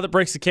 the straw that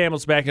breaks the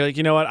camel's back? You're like,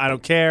 you know what? I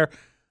don't care.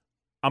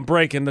 I'm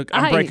breaking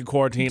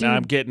quarantine and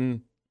I'm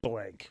getting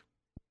blank.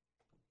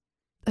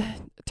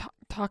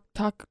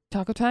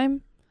 Taco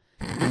time?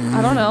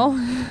 I don't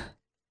know.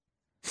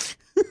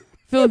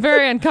 Feeling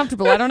very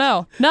uncomfortable. I don't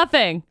know.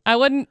 Nothing. I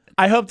wouldn't.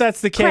 I hope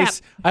that's the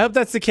case. Crap. I hope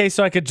that's the case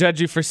so I could judge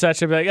you for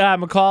such. I'd be like,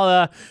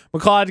 McCall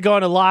had to go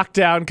into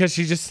lockdown because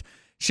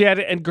she had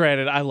it. And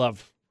granted,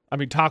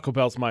 Taco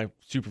Bell's my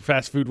super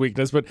fast food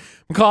weakness, but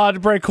McCall had to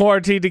break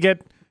quarantine to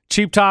get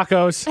cheap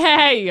tacos.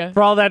 Hey.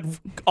 For all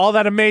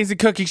that amazing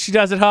cooking she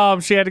does at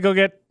home, she had to go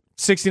get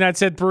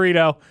 69-cent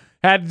burrito.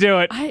 Had to do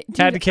it.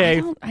 Had to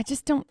cave. I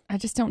just don't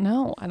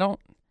know. I don't.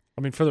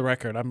 I mean, for the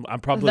record, I'm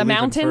probably the leaving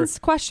mountains?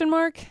 Question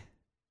mark.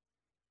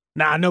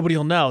 Nah, nobody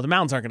will know. The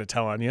mountains aren't going to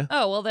tell on you.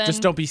 Oh, well then.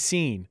 Just don't be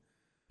seen.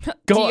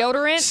 Go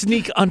deodorant?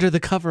 Sneak under the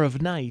cover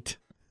of night.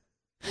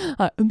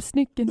 I'm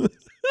sneaking.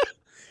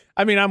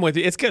 I mean, I'm with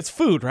you. It's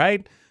food,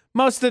 right?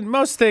 Most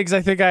things,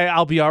 I think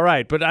I'll be all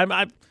right. But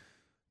I'm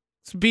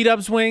some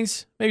beat-ups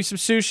wings, maybe some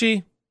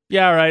sushi.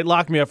 Yeah, all right.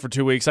 Lock me up for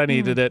 2 weeks. I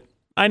needed it.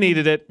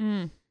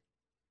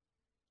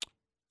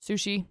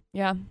 Sushi,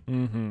 yeah.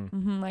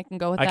 Mm-hmm. I can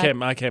go with that.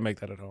 I can't make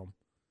that at home.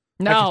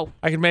 No.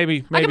 I can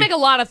maybe. I can make a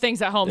lot of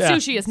things at home. Yeah.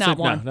 Sushi is not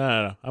one.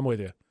 No. I'm with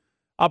you.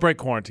 I'll break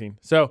quarantine.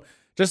 So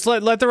just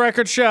let the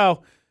record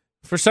show.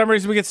 For some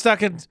reason we get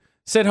stuck and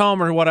sit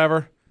home or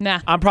whatever.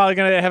 Nah. I'm probably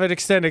going to have it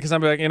extended because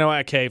I'm like, you know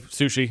what, cave,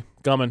 sushi,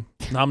 Gumming.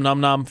 Nom, nom,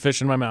 nom.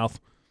 Fish in my mouth.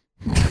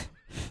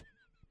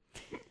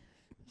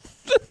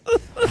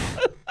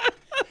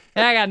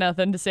 I got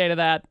nothing to say to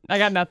that. I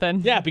got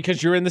nothing. Yeah,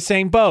 because you're in the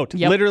same boat.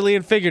 Yep. Literally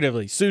and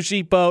figuratively.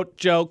 Sushi, boat,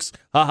 jokes.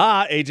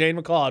 Ha-ha. AJ and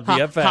McCall at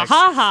VFX.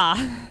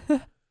 Ha.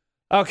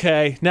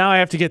 Okay, now I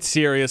have to get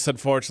serious,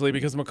 unfortunately,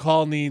 because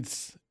McCall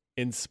needs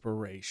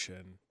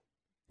inspiration.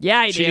 Yeah,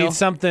 I do. She needs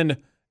something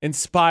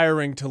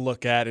inspiring to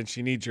look at, and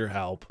she needs your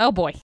help. Oh,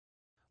 boy.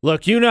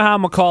 Look, you know how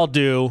McCall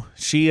do.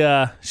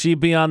 She'd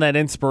be on that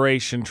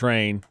inspiration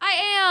train. I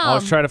am.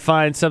 Always try to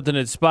find something to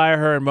inspire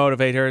her and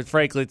motivate her.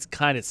 Frankly, it's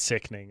kind of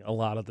sickening a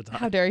lot of the time.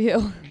 How dare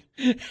you?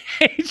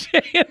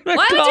 AJ and McCall.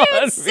 Why would you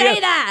even say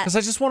that? Because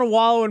I just want to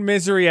wallow in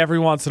misery every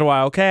once in a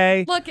while,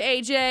 okay? Look,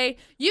 AJ,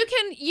 you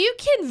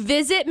can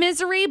visit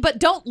misery, but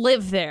don't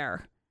live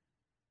there.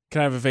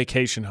 Can I have a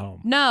vacation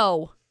home?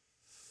 No.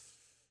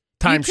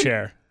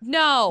 Timeshare.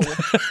 No.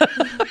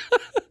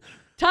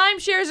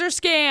 Timeshares are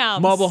scams.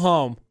 Mobile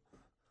home.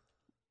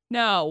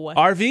 No.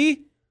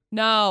 RV?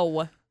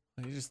 No.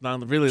 You're just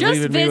not really Just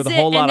leaving me with a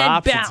whole lot of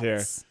options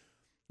here.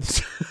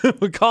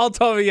 McCall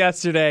told me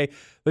yesterday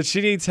that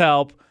she needs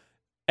help,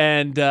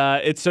 and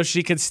it's so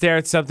she can stare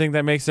at something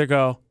that makes her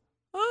go,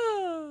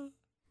 ah.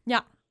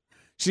 Yeah.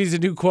 She needs a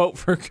new quote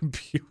for a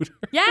computer.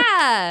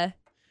 Yeah.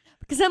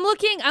 Because I'm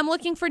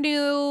looking for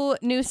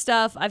new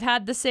stuff. I've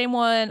had the same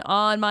one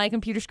on my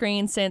computer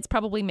screen since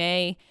probably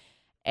May.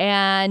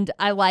 And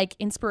I like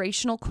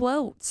inspirational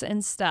quotes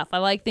and stuff. I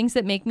like things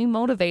that make me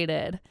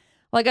motivated.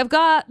 Like I've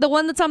got the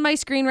one that's on my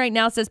screen right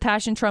now says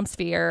passion trumps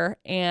fear.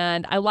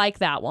 And I like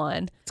that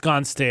one. It's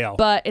gone stale.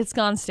 But it's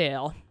gone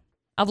stale.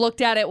 I've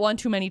looked at it one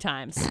too many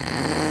times.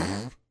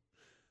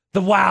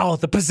 The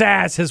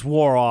pizzazz has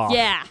wore off.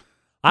 Yeah.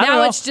 I don't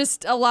now know. it's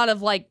just a lot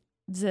of like...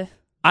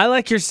 I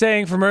like your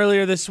saying from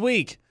earlier this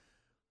week.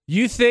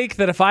 You think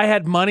that if I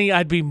had money,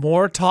 I'd be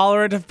more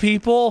tolerant of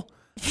people?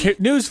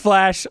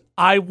 Newsflash,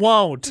 I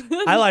won't.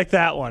 I like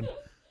that one.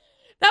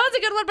 That was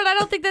a good one, but I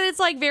don't think that it's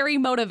like very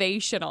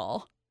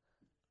motivational.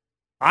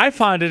 I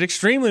find it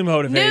extremely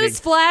motivating.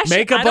 Newsflash,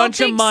 Make a I bunch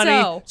don't of think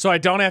money so. I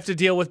don't have to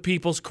deal with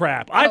people's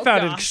crap. I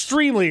found it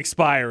extremely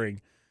expiring.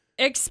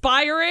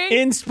 Expiring?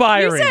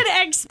 Inspiring. You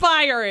said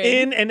expiring.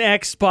 In and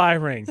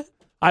expiring.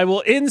 I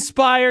will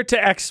inspire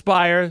to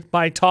expire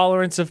my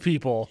tolerance of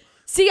people.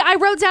 See, I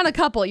wrote down a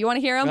couple. You want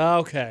to hear them?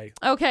 Okay.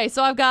 Okay,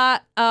 so I've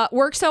got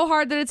work so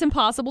hard that it's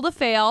impossible to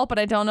fail, but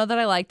I don't know that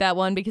I like that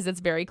one because it's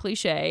very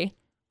cliche.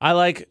 I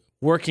like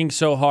working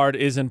so hard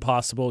is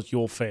impossible,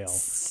 you'll fail.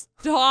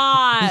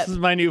 Stop. This is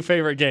my new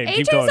favorite game.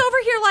 Keep AJ's going. over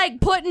here like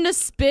putting a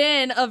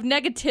spin of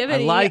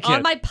negativity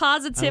on my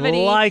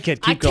positivity. I like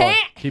it. Keep going.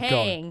 Can't Keep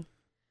hang.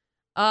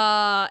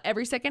 going.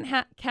 Every second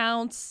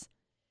counts.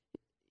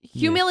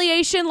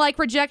 Humiliation, like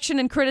rejection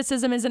and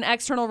criticism, is an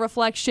external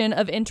reflection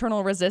of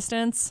internal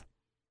resistance.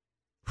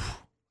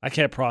 I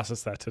can't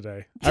process that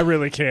today. I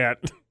really can't.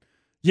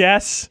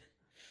 Yes.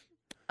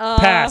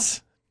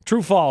 Pass.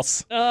 True,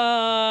 false.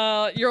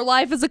 Your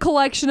life is a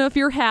collection of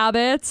your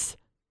habits.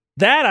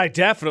 That I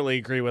definitely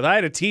agree with. I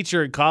had a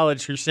teacher in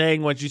college who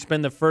saying once you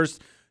spend the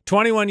first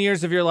 21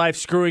 years of your life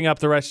screwing up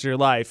the rest of your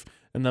life,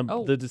 and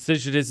the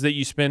decision is that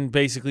you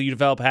you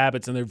develop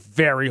habits, and they're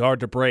very hard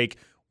to break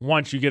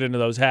once you get into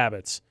those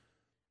habits.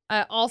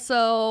 I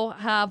also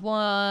have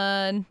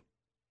one.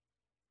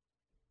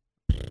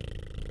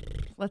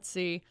 Let's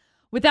see.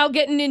 Without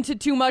getting into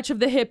too much of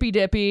the hippy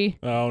dippy.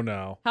 Oh,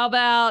 no. How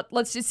about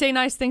let's just say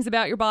nice things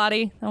about your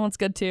body? That one's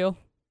good too.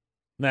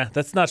 Nah,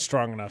 that's not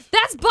strong enough.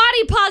 That's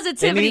body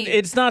positivity.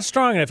 It's not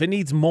strong enough. It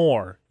needs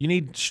more. You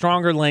need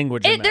stronger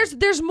language in that.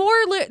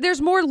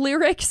 There's more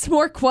lyrics,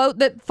 more quote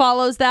that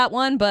follows that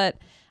one, but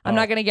I'm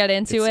not going to get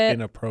into it. It's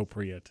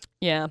inappropriate.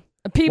 Yeah.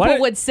 People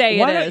would say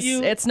it is.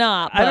 It's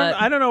not. But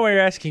I don't know why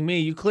you're asking me.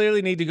 You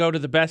clearly need to go to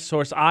the best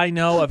source I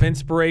know of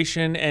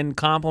inspiration and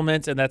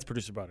compliments, and that's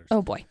Producer Butters.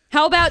 Oh boy.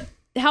 How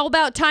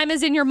about time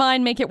is in your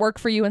mind, make it work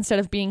for you instead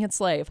of being its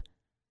slave?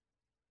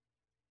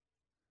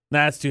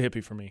 Nah, that's too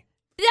hippie for me.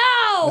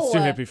 No, that's too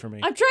hippie for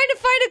me. I'm trying to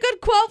find a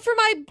good quote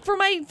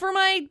for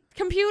my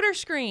computer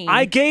screen.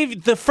 I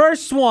gave the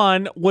first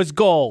one was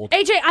gold.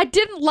 AJ, I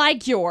didn't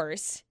like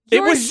yours.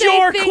 It was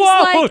your quote.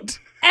 Like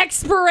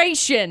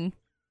expiration.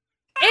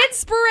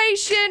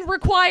 Inspiration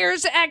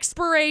requires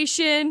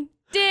expiration.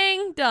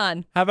 Ding,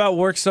 done. How about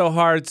work so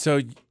hard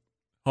so...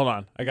 Hold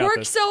on, I got this.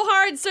 Work so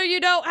hard so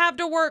you don't have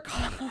to work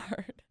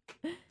hard.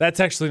 That's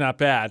actually not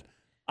bad.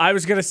 I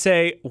was going to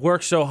say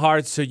work so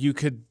hard so you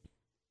could...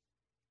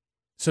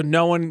 So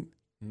no one...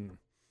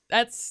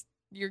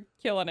 You're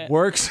killing it.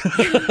 Works...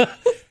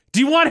 Do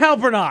you want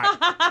help or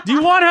not? Do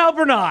you want help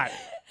or not?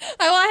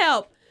 I want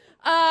help.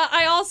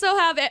 I also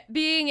have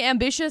being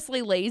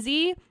ambitiously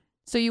lazy.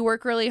 So you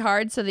work really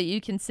hard so that you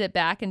can sit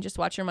back and just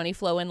watch your money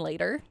flow in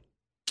later.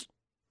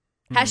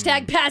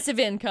 Hashtag passive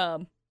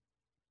income.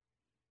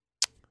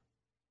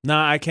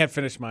 Nah, I can't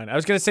finish mine. I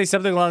was going to say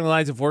something along the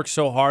lines of work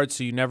so hard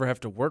so you never have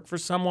to work for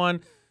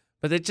someone,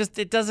 but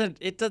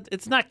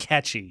it's not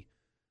catchy.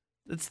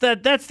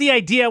 That's the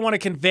idea I want to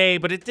convey,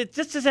 but it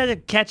just has a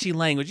catchy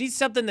language. You need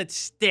something that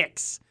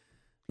sticks.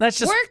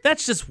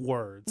 That's just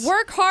words.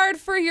 Work hard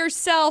for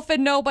yourself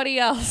and nobody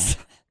else.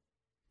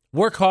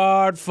 Work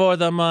hard for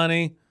the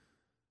money.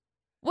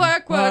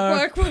 Work.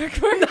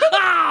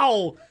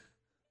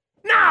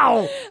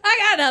 No! I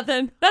got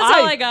nothing. That's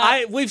all I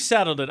got. We've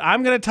settled it.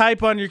 I'm going to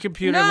type on your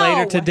computer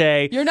later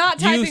today. You're not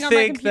typing on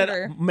my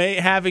computer. You think that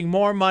having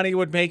more money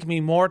would make me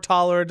more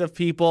tolerant of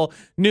people?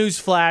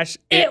 Newsflash,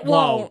 it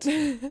won't.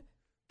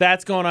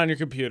 That's going on your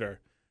computer.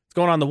 It's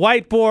going on the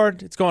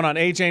whiteboard. It's going on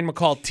AJ and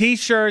McCall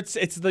t-shirts.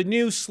 It's the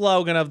new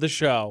slogan of the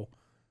show.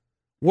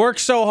 Work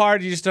so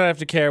hard, you just don't have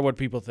to care what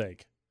people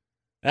think.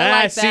 See,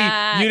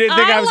 you didn't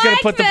think I was going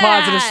to put the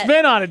positive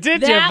spin on it,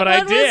 did you? But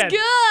I did. Was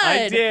good.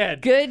 I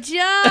did. Good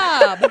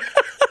job.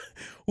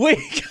 We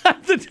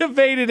got the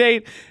debate at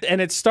 8, and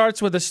it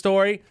starts with a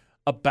story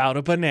about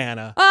a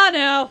banana. Oh,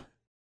 no.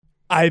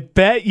 I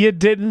bet you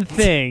didn't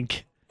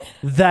think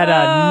that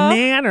a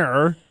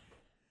nanner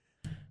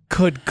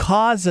could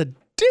cause a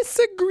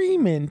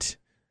disagreement.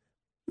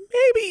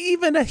 Maybe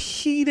even a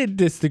heated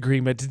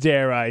disagreement,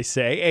 dare I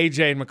say.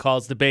 AJ and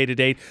McCall's debate at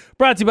 8.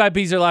 Brought to you by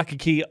Beezer Lock and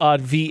Key on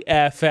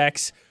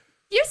VFX.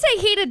 You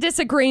say heated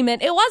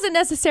disagreement. It wasn't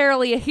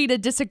necessarily a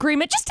heated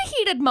disagreement, just a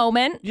heated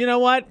moment. You know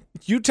what?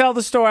 You tell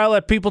the story. I'll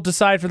let people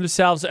decide for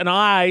themselves. And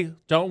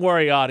don't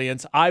worry,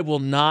 audience, I will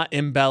not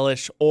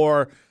embellish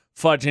or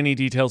fudge any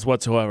details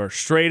whatsoever.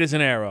 Straight as an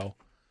arrow.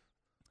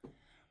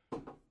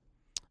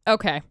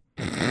 Okay.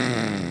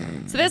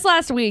 So this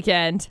last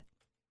weekend,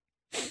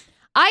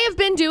 I have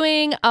been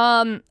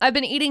I've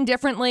been eating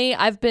differently.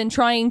 I've been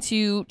trying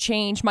to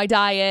change my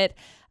diet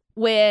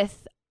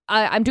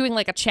I'm doing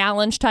like a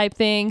challenge type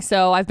thing.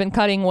 So I've been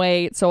cutting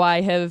weight. So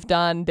I have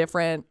done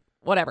different,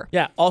 whatever.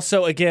 Yeah.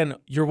 Also, again,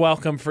 you're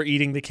welcome for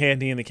eating the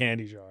candy in the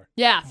candy jar.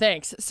 Yeah,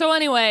 thanks. So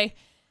anyway,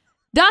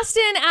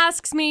 Dustin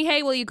asks me,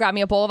 hey, will you grab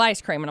me a bowl of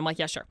ice cream? And I'm like,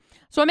 yeah, sure.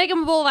 So I make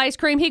him a bowl of ice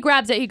cream. He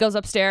grabs it. He goes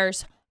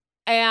upstairs.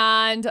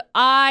 And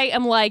I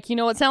am like, you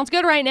know what sounds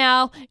good right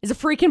now is a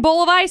freaking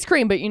bowl of ice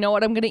cream. But you know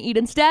what I'm going to eat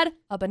instead?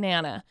 A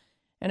banana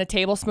and a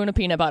tablespoon of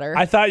peanut butter.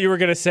 I thought you were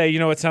going to say, you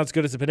know what sounds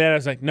good as a banana. I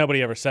was like,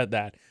 nobody ever said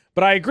that.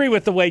 But I agree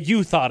with the way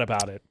you thought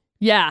about it.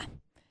 Yeah.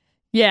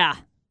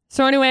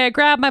 So anyway, I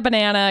grab my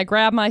banana. I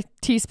grab my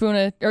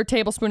tablespoon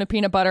of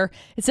peanut butter.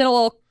 It's in a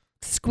little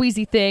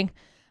squeezy thing.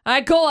 I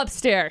go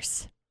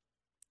upstairs.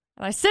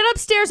 And I sit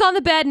upstairs on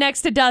the bed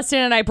next to Dustin,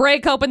 and I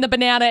break open the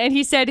banana, and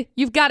he said,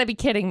 you've got to be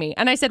kidding me.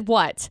 And I said,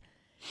 what?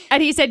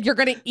 And he said, you're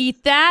going to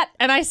eat that?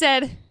 And I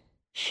said,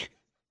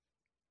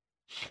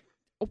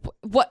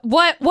 what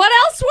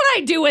else would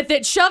I do with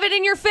it? Shove it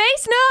in your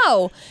face?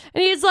 No.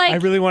 And he's like, I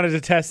really wanted to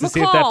test to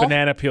see if that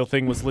banana peel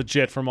thing was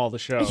legit from all the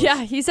shows.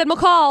 Yeah, he said,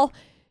 McCall,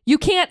 you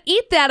can't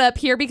eat that up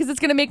here because it's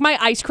going to make my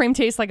ice cream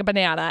taste like a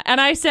banana. And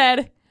I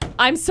said,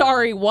 I'm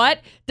sorry, what?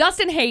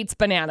 Dustin hates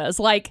bananas.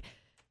 Like,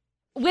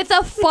 with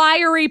a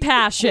fiery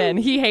passion,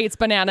 he hates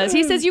bananas.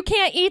 He says, you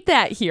can't eat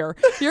that here.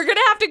 You're going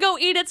to have to go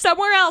eat it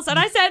somewhere else. And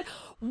I said,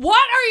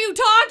 what are you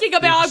talking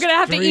about? I'm going to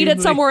have to eat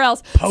it somewhere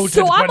else.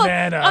 So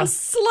I'm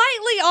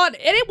slightly on,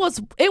 and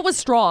it was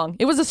strong.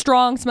 It was a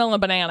strong smelling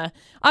banana.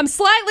 I'm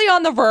slightly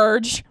on the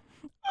verge.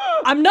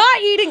 I'm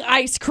not eating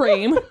ice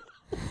cream.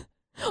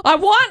 I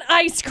want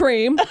ice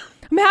cream.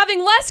 I'm having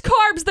less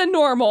carbs than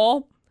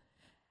normal.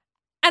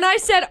 And I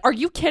said, are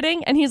you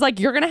kidding? And he's like,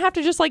 you're going to have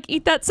to just like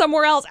eat that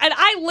somewhere else. And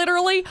I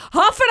literally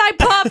huff and I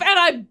puff and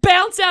I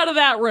bounce out of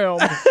that room.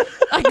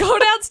 I go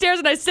downstairs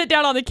and I sit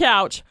down on the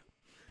couch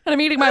and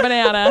I'm eating my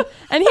banana.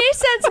 And he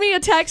sends me a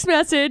text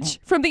message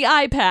from the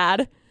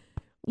iPad,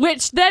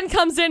 which then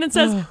comes in and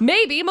says,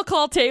 maybe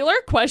McCall Taylor, ?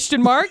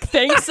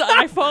 Thanks,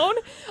 iPhone.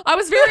 I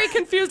was very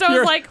confused. I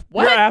was like,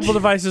 what? Your Apple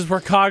devices were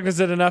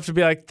cognizant enough to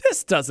be like,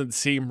 this doesn't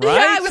seem right.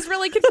 Yeah, I was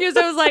really confused.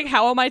 I was like,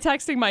 how am I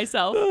texting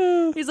myself?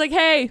 He's like,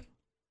 hey,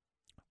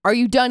 are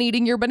you done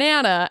eating your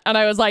banana? And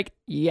I was like,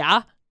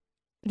 yeah.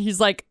 And he's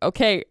like,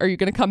 okay, are you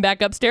going to come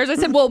back upstairs? I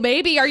said, well,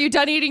 maybe. Are you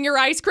done eating your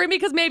ice cream?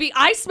 Because maybe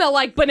I smell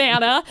like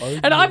banana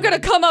and I'm going to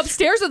come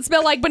upstairs and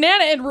smell like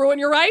banana and ruin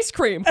your ice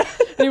cream.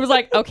 And he was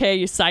like, okay,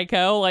 you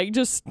psycho. Like,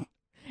 just,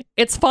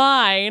 it's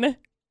fine.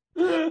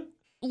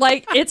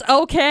 Like, it's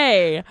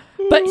okay.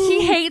 But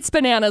he hates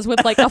bananas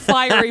with like a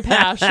fiery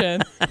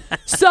passion.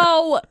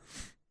 So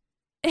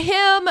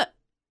him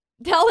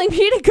telling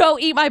me to go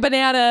eat my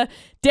banana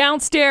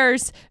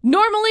downstairs,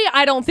 normally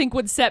I don't think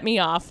would set me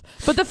off.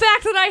 But the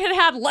fact that I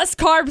had less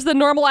carbs than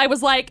normal, I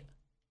was like,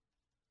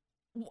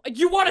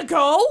 you want to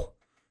go?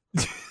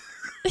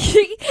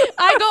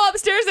 I go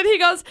upstairs and he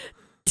goes,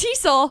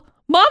 Teasel,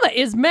 Mama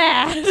is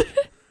mad.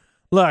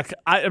 Look,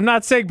 I'm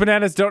not saying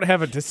bananas don't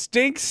have a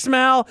distinct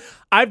smell.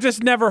 I've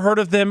just never heard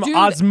of them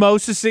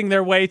osmosising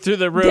their way through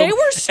the room. They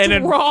were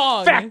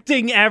strong. And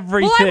infecting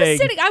everything.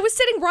 Well, I was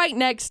sitting right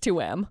next to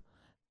him.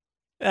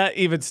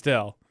 Even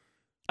still.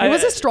 It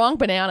was a strong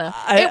banana.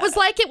 It was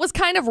like it was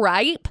kind of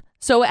ripe,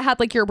 so it had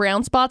like your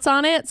brown spots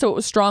on it, so it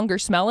was stronger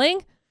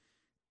smelling.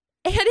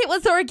 And it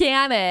was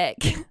organic.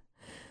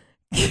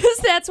 Because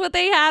that's what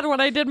they had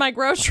when I did my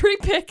grocery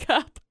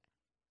pickup.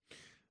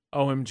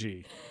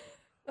 OMG.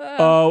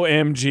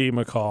 OMG,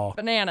 McCall.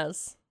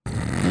 Bananas.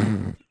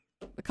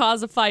 the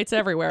cause of fights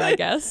everywhere, I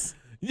guess.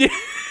 Yeah.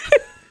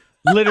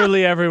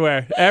 Literally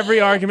everywhere. Every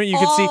argument you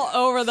could see. All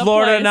over the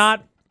Florida, place.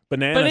 not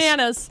bananas.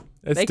 Bananas.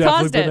 It's They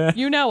definitely caused banana. it.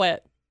 You know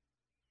it.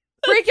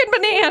 Freaking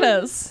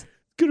bananas.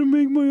 Gonna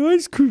make my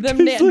ice cream Them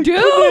taste like dude,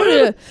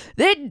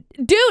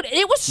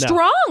 it was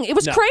strong. It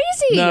was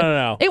crazy.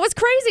 No. It was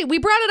crazy. We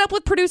brought it up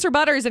with producer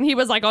Butters, and he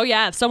was like, "Oh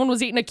yeah, if someone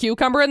was eating a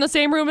cucumber in the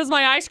same room as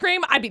my ice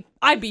cream,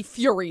 I'd be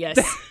furious.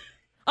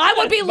 I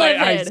would be my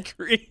livid. ice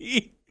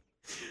cream."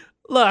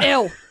 Look.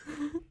 Ew."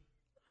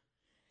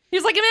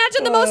 He's like,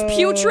 "Imagine the most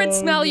putrid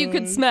smell you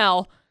could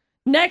smell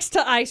next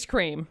to ice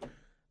cream."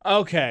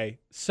 Okay,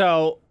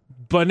 so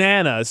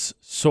bananas,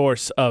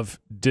 source of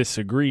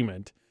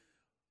disagreement.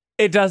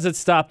 It doesn't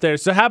stop there.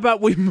 So how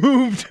about we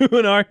move to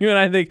an argument,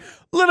 I think,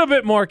 a little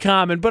bit more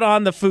common, but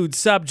on the food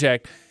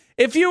subject.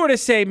 If you were to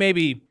say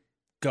maybe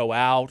go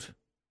out,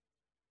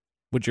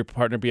 would your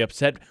partner be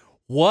upset?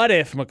 What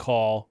if,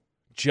 McCall,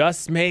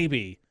 just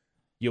maybe,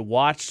 you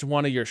watched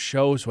one of your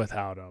shows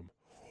without him?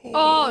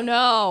 Oh,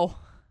 no.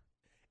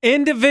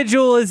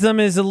 Individualism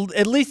is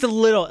at least a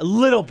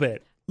little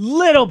bit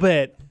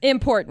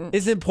Important.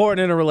 is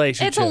important in a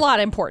relationship. It's a lot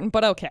important,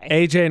 but okay.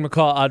 AJ and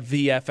McCall on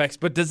VFX,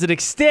 but does it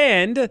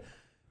extend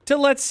to,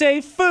 let's say,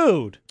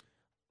 food?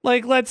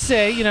 Like, let's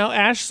say,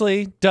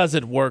 Ashley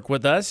doesn't work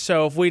with us,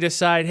 so if we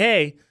decide,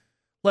 hey,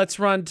 let's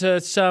run to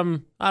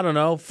some, I don't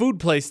know, food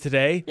place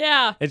today.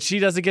 Yeah. And she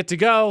doesn't get to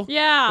go.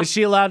 Yeah. Is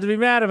she allowed to be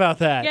mad about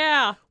that?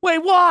 Yeah. Wait,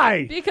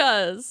 why?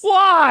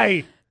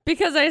 Why?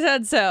 Because I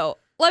said so.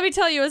 Let me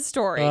tell you a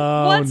story.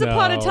 Oh, Once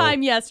upon a no.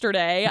 time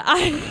yesterday,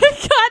 I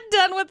got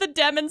done with the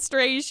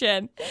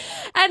demonstration.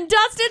 And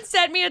Dustin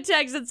sent me a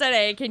text and said,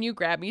 "Hey, can you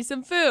grab me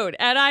some food?"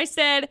 And I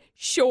said,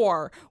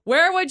 "Sure.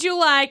 Where would you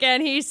like?"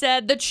 And he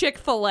said, "The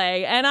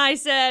Chick-fil-A." And I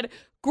said,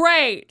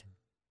 "Great."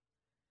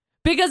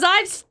 Because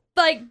I've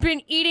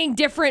been eating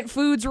different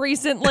foods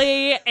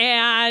recently,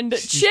 and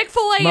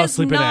Chick-fil-A is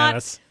Mostly not.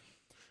 bananas.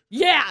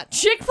 Yeah,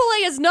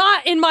 Chick-fil-A is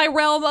not in my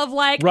realm of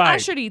I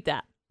Right. should eat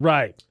that.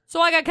 Right. So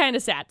I got kind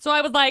of sad. So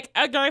I was like,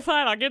 "Okay,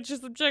 fine, I'll get you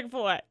some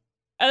Chick-fil-A."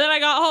 And then I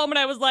got home and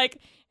I was like,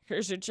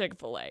 "Here's your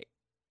Chick-fil-A."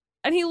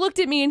 And he looked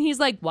at me and he's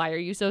like, "Why are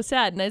you so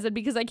sad?" And I said,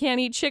 "Because I can't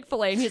eat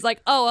Chick-fil-A." And he's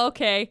like, "Oh,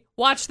 okay,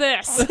 watch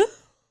this."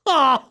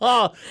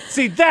 Oh,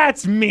 see,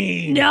 that's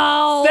mean.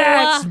 No.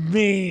 That's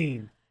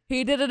mean.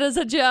 He did it as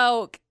a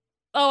joke.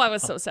 Oh, I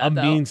was so sad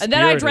though. mean-spirited And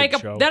then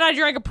I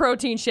drank joke. a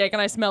protein shake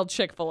and I smelled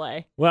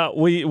Chick-fil-A. Well,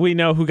 we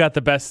know who got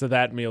the best of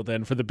that meal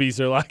then for the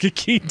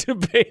Beezerlock-a-Key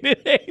debate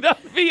at 8 on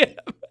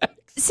VFX.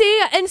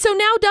 See, and so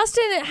now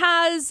Dustin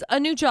has a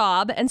new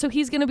job, and so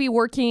he's going to be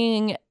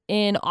working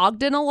in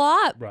Ogden a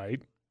lot.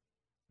 Right.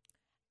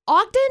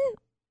 Ogden,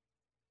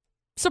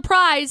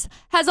 surprise,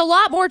 has a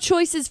lot more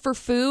choices for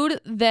food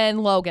than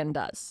Logan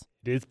does.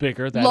 It is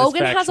bigger. That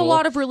Logan is has a factual.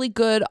 lot of really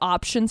good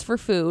options for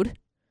food.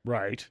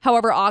 Right.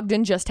 However,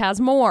 Ogden just has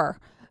more.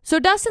 So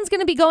Dustin's going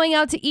to be going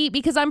out to eat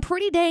because I'm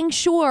pretty dang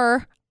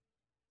sure.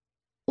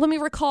 Let me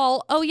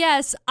recall. Oh,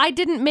 yes, I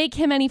didn't make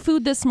him any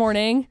food this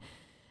morning.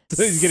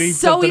 So he's going to eat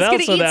So something he's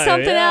else. going to eat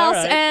something else,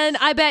 right. and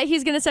I bet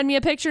he's going to send me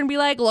a picture and be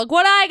like, "Look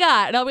what I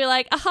got." And I'll be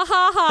like, "Ah, ha,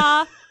 ha,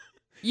 ha.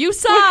 You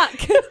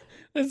suck."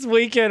 This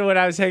weekend when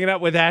I was hanging out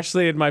with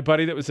Ashley and my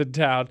buddy that was in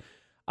town,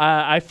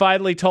 I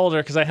finally told her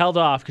because I held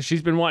off because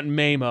she's been wanting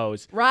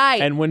Mamos. Right.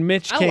 And when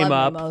Mitch I came love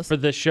up Mamos. for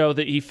the show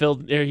that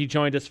he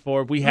joined us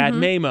for, we had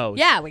Mamos.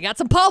 Yeah, we got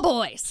some po'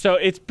 boys. So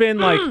it's been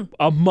like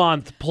a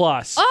month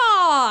plus.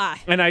 Oh,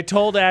 And I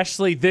told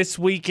Ashley this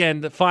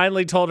weekend,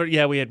 finally told her,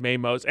 yeah, we had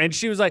Mamos. And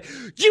she was like,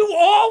 "You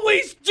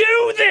always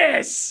do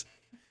this."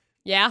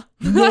 yeah.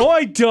 No,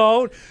 I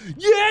don't.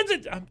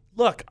 Yeah.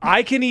 Look,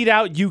 I can eat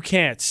out. You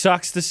can't.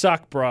 Sucks to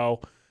suck,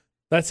 bro.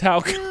 That's how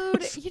it Dude,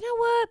 goes. you know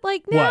what?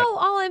 Like now,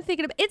 What? all I'm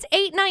thinking of, it's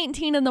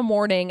 8:19 in the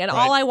morning, and Right.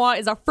 all I want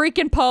is a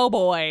freaking po'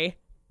 boy.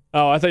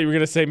 Oh, I thought you were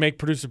going to say make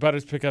producer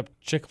Butters pick up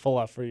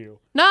Chick-fil-A for you.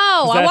 No,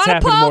 I that's want a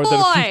happened po' more than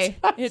a few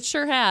boy. It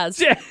sure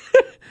has.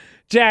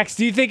 Jax,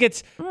 do you think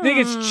it's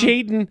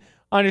cheating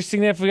on your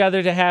significant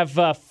other to have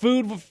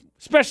food,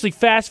 especially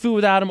fast food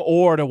without him,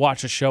 or to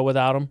watch a show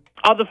without him?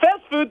 The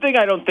fast food thing,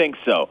 I don't think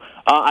so.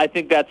 I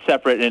think that's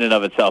separate in and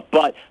of itself.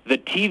 But the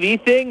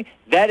TV thing,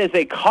 that is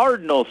a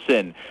cardinal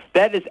sin.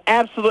 That is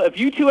absolute. If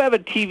you two have a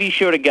TV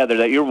show together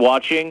that you're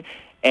watching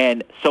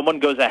and someone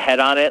goes ahead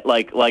on it,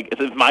 like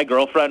if my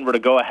girlfriend were to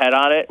go ahead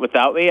on it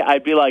without me,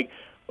 I'd be like,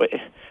 wait,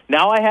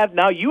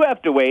 now you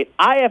have to wait.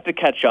 I have to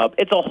catch up.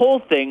 It's a whole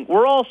thing.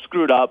 We're all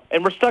screwed up,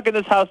 and we're stuck in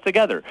this house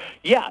together.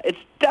 Yeah, it's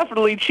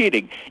definitely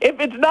cheating. If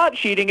it's not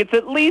cheating, it's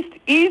at least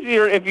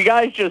easier if you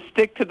guys just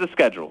stick to the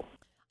schedule.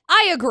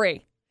 I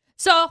agree.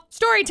 So,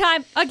 story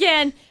time.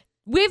 Again,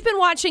 we've been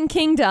watching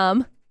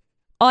Kingdom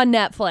on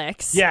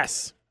Netflix.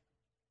 Yes.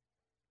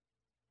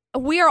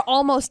 We are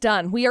almost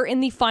done. We are in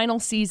the final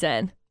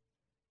season.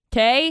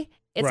 Okay?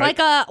 It's Right.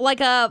 like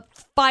a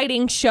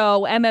fighting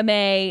show,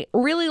 MMA.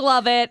 Really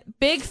love it.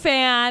 Big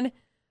fan.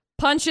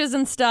 Punches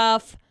and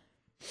stuff.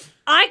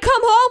 I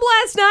come home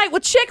last night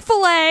with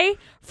Chick-fil-A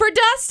for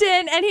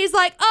Dustin, and he's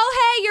like,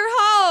 oh, hey, you're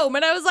home.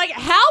 And I was like, how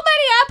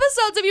many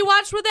episodes have you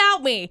watched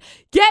without me?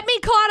 Get me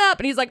caught up.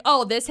 And he's like,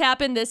 oh, this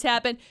happened.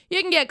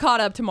 You can get caught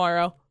up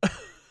tomorrow.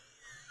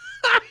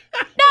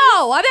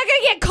 No, I'm not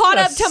gonna get caught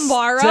up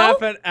tomorrow.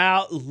 Stepping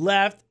out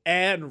left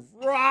and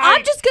right.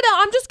 I'm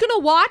just gonna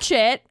watch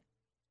it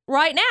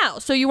right now.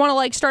 So you want to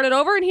like start it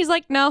over? And he's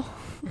like, no.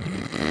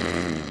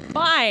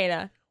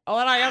 Fine. Oh,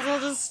 and I guess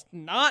I'll just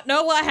not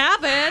know what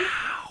happened.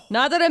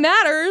 Not that it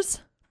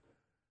matters.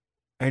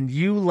 And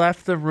you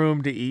left the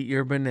room to eat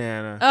your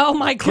banana. Oh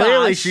my gosh.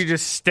 Clearly, she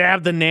just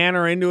stabbed the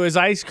nanner into his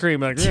ice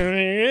cream. Like,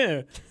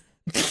 yeah.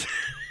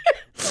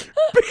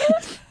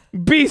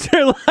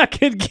 Beezer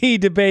Lock and Key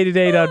debate at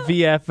 8 on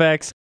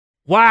VFX.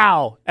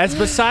 Wow. As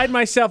beside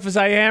myself as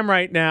I am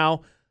right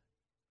now,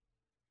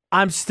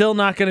 I'm still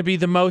not going to be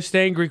the most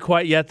angry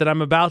quite yet that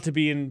I'm about to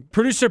be. And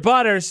producer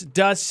Butters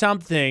doesn't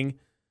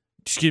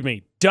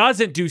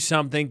do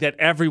something that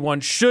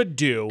everyone should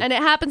do. And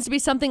it happens to be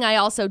something I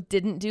also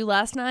didn't do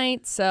last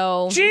night,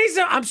 so...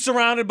 Jesus, I'm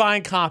surrounded by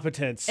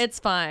incompetence. It's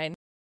fine.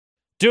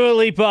 Dua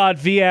Lipa on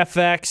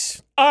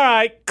VFX. All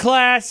right,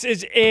 class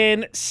is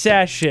in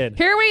session.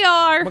 Here we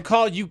are.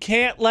 McCall, you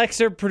can't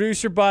lecture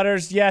producer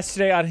Butters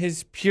yesterday on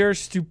his pure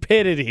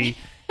stupidity,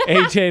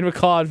 AJ and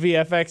McCall on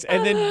VFX,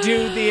 and then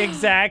do the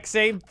exact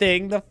same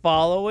thing the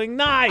following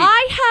night.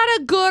 I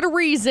had a good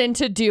reason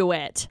to do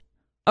it,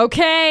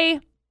 okay?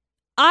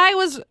 I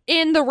was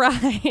in the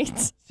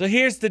right. So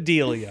here's the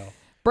dealio.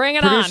 Bring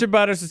it Producer on.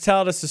 Butters was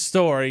telling us a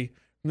story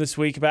from this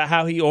week about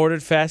how he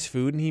ordered fast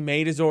food and he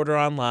made his order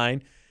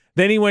online.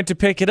 Then he went to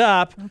pick it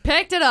up.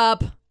 Picked it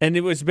up. And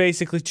it was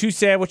basically 2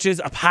 sandwiches,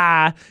 a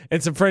pie,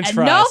 and some French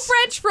fries. No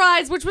French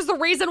fries, which was the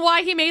reason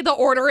why he made the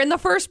order in the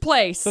first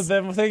place. So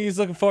the thing he was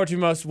looking forward to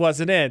most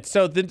wasn't in.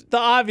 So the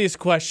obvious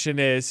question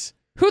is...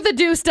 Who the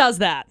deuce does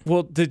that?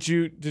 Well, did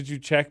you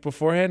check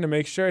beforehand to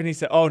make sure? And he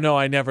said, oh, no,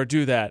 I never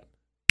do that.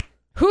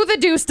 Who the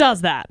deuce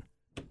does that?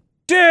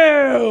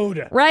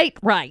 Dude!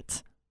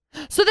 Right.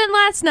 So then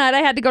last night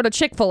I had to go to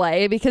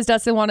Chick-fil-A because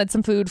Dustin wanted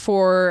some food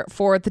for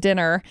the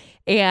dinner,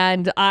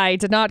 and I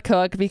did not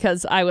cook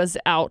because I was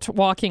out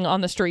walking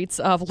on the streets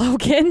of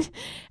Logan.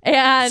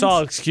 And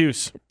Solid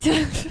excuse.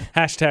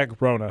 Hashtag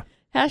Rona.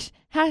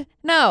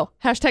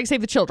 Hashtag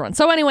save the children.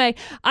 So anyway,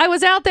 I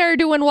was out there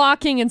doing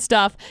walking and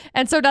stuff,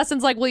 and so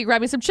Dustin's like, will you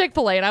grab me some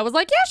Chick-fil-A? And I was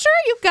like, yeah, sure,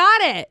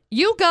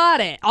 you got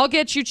it. I'll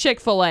get you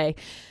Chick-fil-A.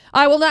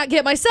 I will not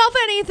get myself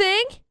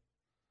anything.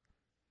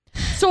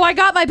 So I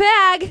got my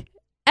bag.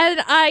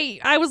 And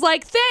I was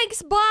like,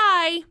 thanks,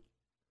 bye.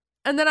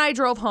 And then I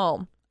drove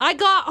home. I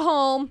got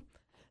home.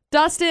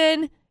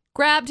 Dustin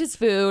grabbed his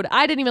food.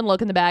 I didn't even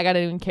look in the bag. I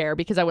didn't even care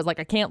because I was like,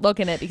 I can't look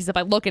in it because if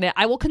I look in it,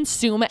 I will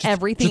consume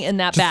everything in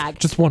that bag.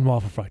 Just one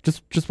waffle fry.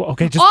 Just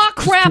okay. Oh,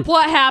 crap.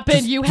 What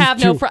happened? You have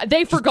no fries.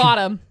 They forgot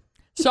him.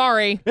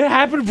 Sorry. It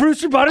happened to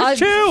Brewster Butters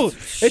too.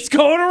 It's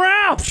going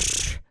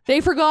around. They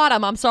forgot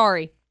him. I'm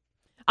sorry.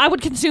 I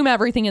would consume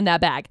everything in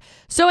that bag.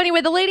 So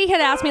anyway, the lady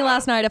had asked me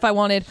last night if I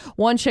wanted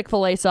 1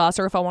 Chick-fil-A sauce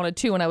or if I wanted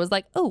 2. And I was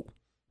like, oh,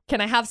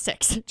 can I have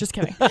 6? Just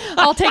kidding.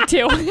 I'll take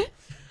 2.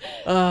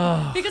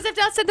 Because if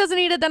Dustin doesn't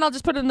eat it, then I'll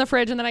just put it in the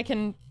fridge and then I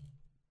can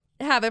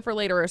have it for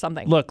later or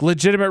something. Look,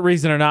 legitimate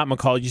reason or not,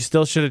 McCall, you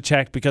still should have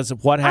checked because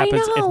of what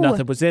happens if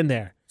nothing was in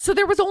there. So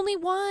there was only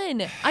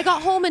 1. I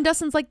got home and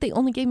Dustin's like, they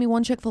only gave me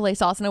 1 Chick-fil-A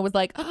sauce. And I was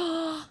like,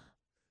 oh,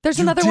 there's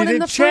another one in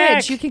the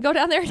fridge. You can go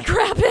down there and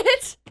grab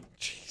it.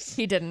 Jeez.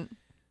 He didn't.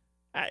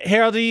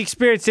 Harold, do you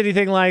experience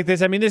anything like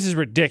this? I mean, this is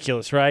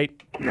ridiculous, right?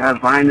 Yeah, I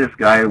find this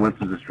guy who went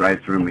through this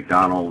drive-thru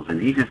McDonald's,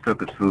 and he just took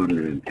his food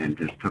and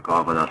just took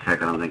off without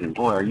checking. I'm thinking,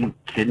 boy, are you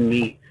kidding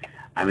me?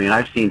 I mean,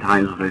 I've seen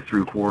times where they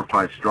threw 4 or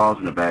 5 straws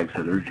in the bag,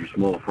 so there's your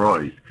small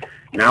fries.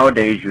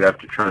 Nowadays, you have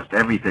to trust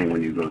everything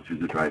when you go through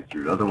the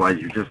drive-thru. Otherwise,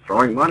 you're just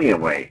throwing money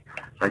away.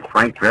 It's like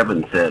Frank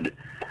Drebin said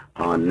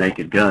on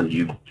Naked Gun,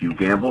 you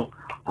gamble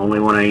only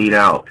when I eat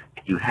out.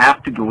 You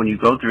have to go when you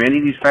go through any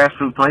of these fast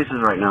food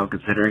places right now,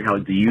 considering how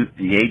the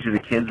age of the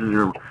kids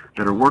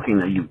that are working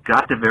there. You've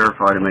got to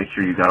verify to make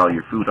sure you got all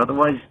your food.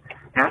 Otherwise,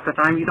 half the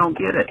time you don't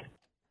get it.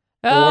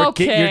 Okay. Or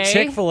get your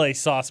Chick-fil-A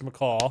sauce,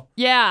 McCall.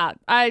 Yeah,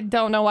 I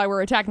don't know why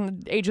we're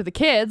attacking the age of the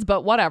kids,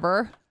 but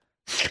whatever.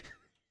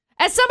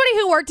 As somebody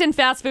who worked in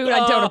fast food,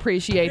 I don't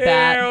appreciate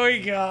that. There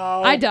we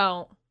go. I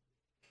don't.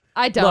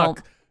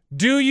 Look,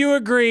 do you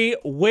agree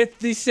with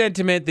the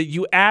sentiment that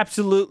you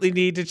absolutely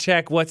need to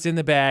check what's in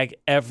the bag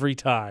every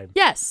time?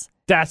 Yes.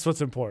 That's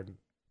what's important.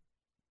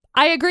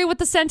 I agree with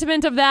the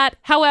sentiment of that.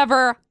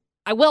 However,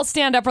 I will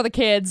stand up for the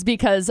kids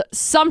because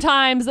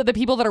sometimes the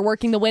people that are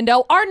working the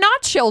window are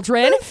not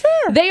children. That's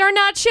fair. They are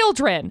not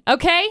children,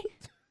 okay?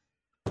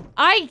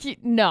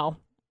 No.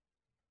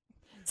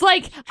 It's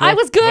like, I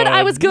was good.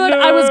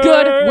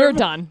 We're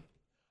done.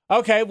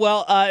 Okay,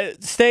 well,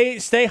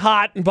 stay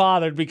hot and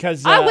bothered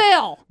because I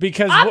will.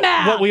 Because I'm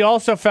mad. What we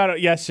also found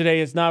out yesterday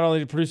is not only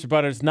did producer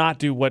Butters not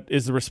do what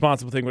is the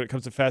responsible thing when it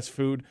comes to fast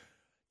food,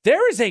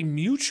 there is a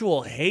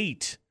mutual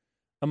hate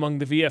among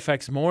the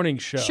VFX morning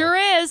show. Sure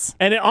is.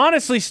 And it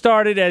honestly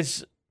started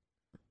as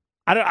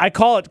I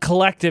call it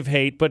collective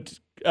hate, but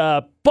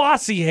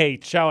bossy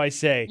hate, shall I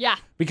say. Yeah.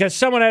 Because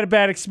someone had a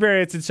bad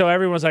experience, and so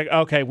everyone's like,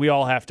 okay, we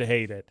all have to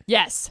hate it.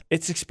 Yes.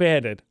 It's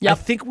expanded. Yep. I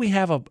think we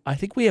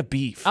have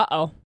beef.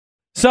 Uh-oh.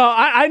 So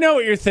I know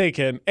what you're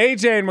thinking.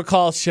 AJ and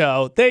McCall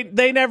Show,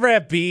 they never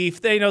have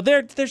beef.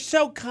 They're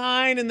so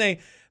kind, and they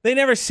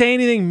never say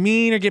anything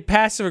mean or get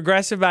passive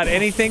aggressive about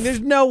anything.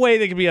 There's no way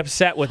they could be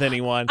upset with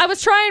anyone. I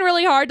was trying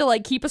really hard to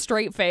keep a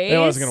straight face. It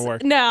wasn't gonna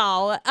work.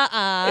 No.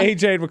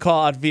 AJ and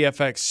McCall on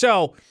VFX.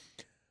 So,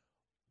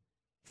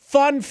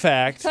 fun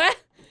fact.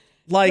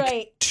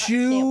 Great.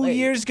 2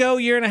 years ago,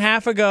 year and a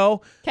half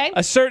ago, Okay.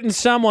 a certain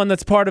someone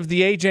that's part of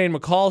the AJ and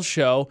McCall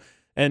Show,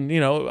 and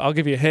I'll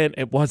give you a hint,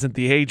 it wasn't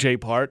the AJ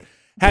part,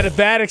 had a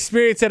bad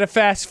experience at a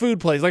fast food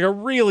place, like a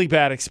really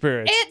bad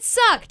experience. It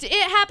sucked. It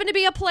happened to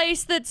be a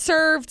place that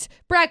served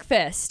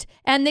breakfast,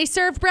 and they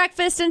served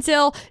breakfast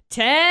until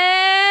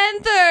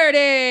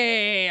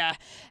 10:30.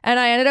 And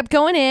I ended up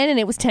going in, and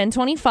it was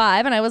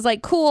 10:25, and I was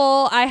like,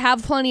 cool, I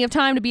have plenty of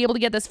time to be able to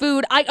get this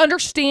food. I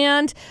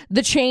understand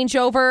the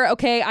changeover.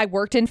 Okay, I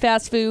worked in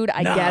fast food.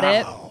 I get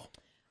it.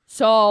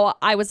 So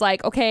I was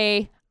like,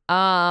 okay,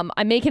 I'm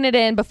making it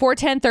in before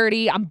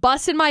 10:30. I'm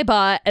busting my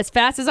butt as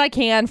fast as I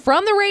can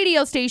from the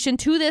radio station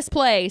to this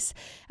place.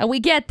 And we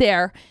get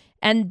there,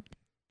 and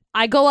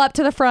I go up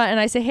to the front,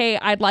 and I say, hey,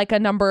 I'd like a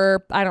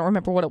number, I don't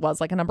remember what it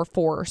was, like a number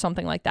 4 or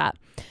something like that.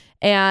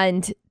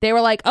 And they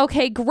were like,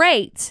 okay,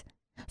 great.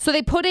 So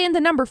they put in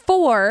the number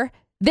 4.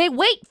 They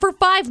wait for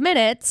 5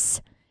 minutes,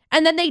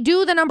 and then they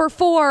do the number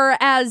 4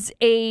 as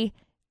a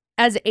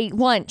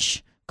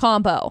lunch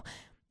combo.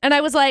 And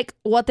I was like,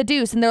 what the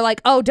deuce? And they're like,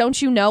 oh,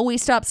 don't you know we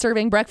stopped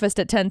serving breakfast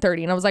at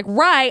 10:30? And I was like,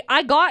 right,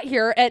 I got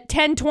here at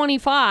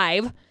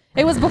 10:25.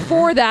 It was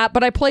before that,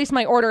 but I placed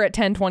my order at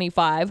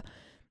 10:25.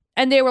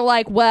 And they were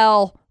like,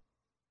 well,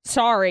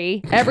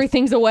 sorry,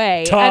 everything's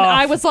away. Tough. And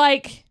I was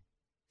like,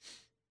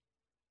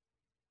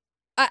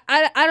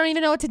 I don't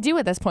even know what to do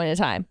at this point in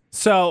time.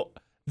 So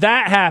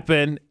that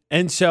happened,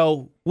 and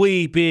so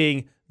we,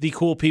 being the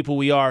cool people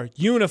we are,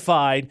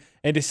 unified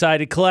and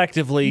decided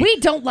collectively We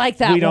don't like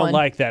that we don't one.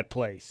 like that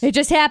place. It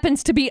just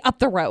happens to be up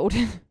the road.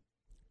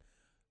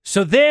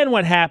 So then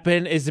what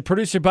happened is the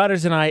producer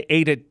Butters and I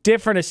ate at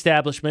different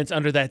establishments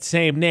under that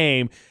same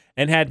name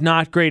and had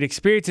not great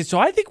experiences. So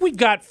I think we've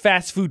got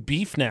fast food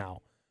beef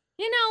now.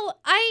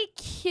 I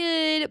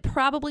could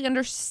probably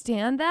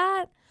understand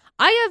that.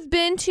 I have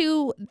been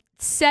to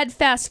said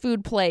fast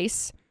food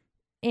place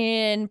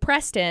in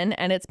Preston,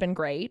 and it's been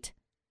great.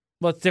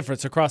 Well, it's different.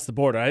 It's across the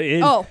border.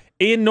 Oh.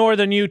 In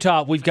northern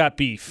Utah, we've got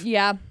beef.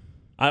 Yeah.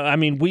 I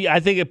mean,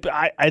 at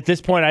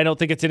this point, I don't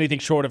think it's anything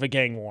short of a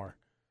gang war.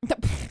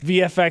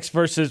 VFX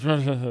versus.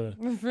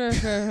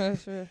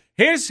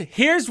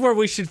 Here's where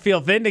we should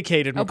feel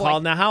vindicated, McCall. Oh,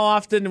 Now, how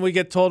often do we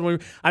get told?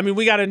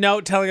 We got a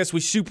note telling us we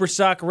super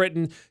suck,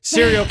 written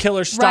serial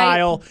killer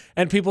style,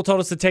 and people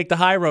told us to take the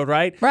high road,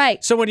 right?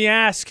 Right. So when you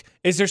ask,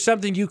 is there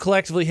something you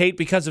collectively hate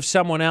because of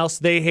someone else?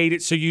 They hate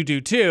it, so you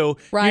do too.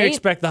 Right. You'd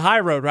expect the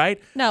high road, right?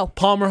 No.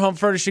 Palmer Home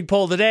Furnishing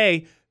poll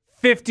today: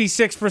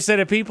 56%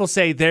 of people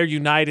say they're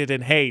united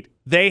in hate.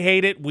 They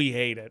hate it. We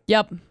hate it.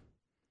 Yep.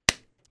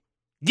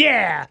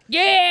 Yeah.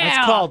 Yeah.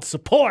 That's called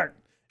support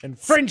and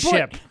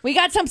friendship. Sport. We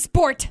got some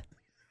sport.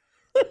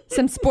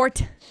 Some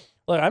sport.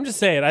 Look, I'm just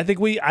saying, I think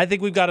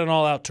we've got an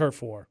all-out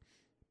turf war.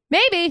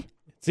 Maybe.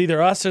 It's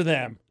either us or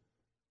them.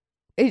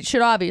 It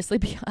should obviously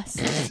be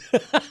us.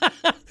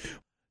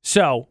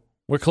 So,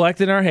 we're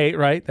collecting our hate,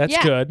 right? That's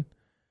Yeah. good.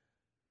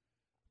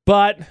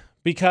 But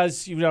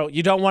because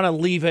you don't want to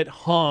leave it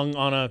hung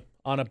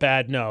on a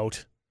bad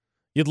note.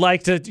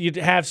 You'd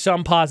have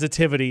some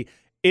positivity.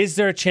 Is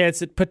there a chance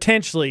that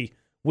potentially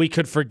we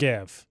could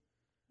forgive?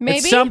 Maybe.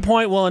 At some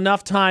point, will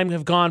enough time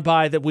have gone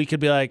by that we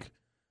could be like,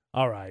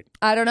 all right.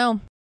 I don't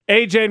know.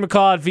 AJ and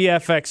McCall at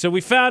VFX. So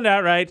we found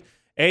out, right?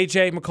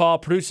 AJ,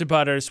 McCall, producer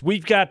Butters.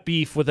 We've got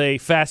beef with a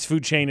fast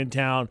food chain in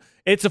town.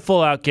 It's a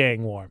full-out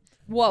gang war.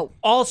 Whoa.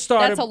 All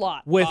started That's a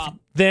lot, with Bob.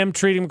 them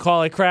treating McCall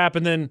like crap,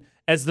 and then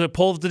as the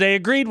poll of the day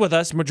agreed with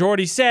us,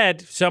 majority said,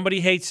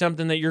 somebody hates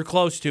something that you're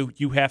close to,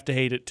 you have to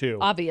hate it too.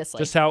 Obviously.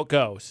 Just how it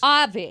goes.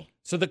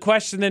 So the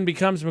question then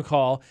becomes,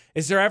 McCall,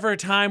 is there ever a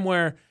time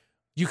where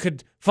you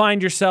could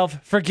find yourself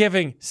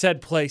forgiving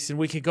said place and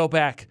we could go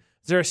back?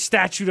 Is there a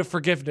statute of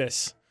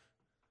forgiveness?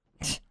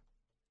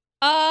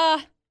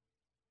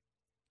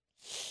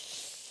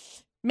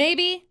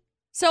 Maybe.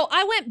 So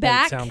I went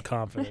back. Doesn't sound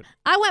confident.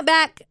 I went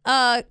back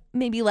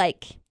maybe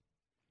like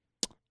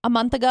a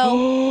month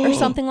ago or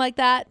something like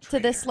that to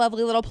this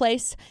lovely little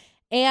place.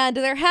 And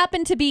there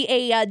happened to be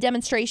a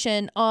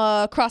demonstration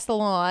across the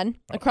lawn,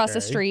 across the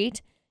Okay.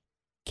 street,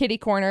 kitty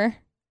corner.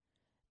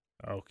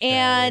 Okay.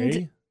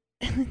 And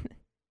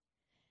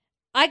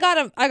I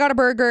got a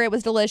burger. It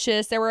was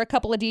delicious. There were a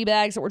couple of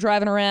D-bags that were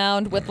driving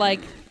around with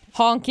like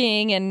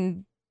honking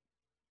and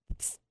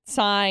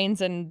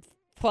signs and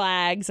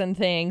flags and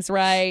things,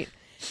 right?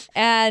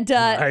 And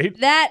Right.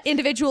 that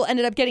individual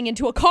ended up getting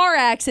into a car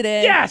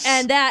accident. Yes!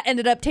 And that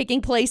ended up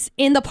taking place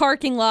in the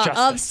parking lot of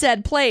Justice.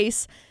 said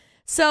place.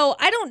 So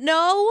I don't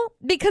know,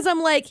 because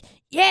I'm like,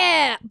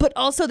 Yeah, but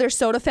also their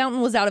soda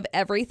fountain was out of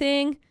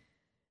everything.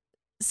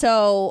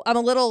 So I'm a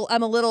little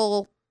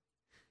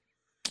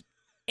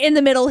in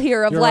the middle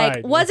here of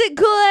was it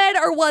good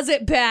or was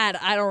it bad?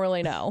 I don't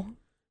really know.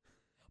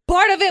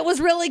 Part of it was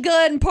really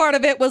good and part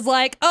of it was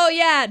like, oh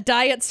yeah,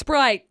 Diet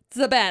Sprite. It's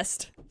the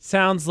best.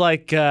 Sounds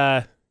like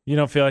you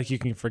don't feel like you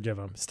can forgive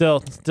them.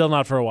 Still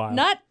not for a while.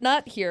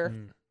 Not here.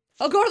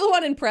 I'll go to the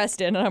one in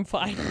Preston and I'm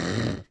fine.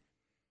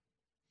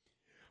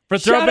 For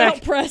Shout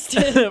out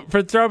Preston.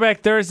 For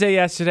Throwback Thursday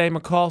yesterday,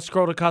 McCall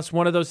scrolled across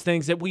one of those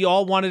things that we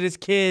all wanted as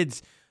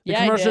kids. The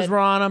commercials were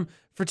on them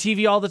for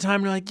TV all the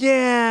time. We're like,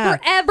 yeah.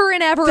 Forever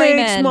and ever,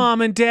 thanks, amen.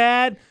 Mom and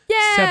Dad. Yeah.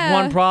 Except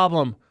one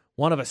problem.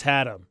 One of us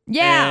had them.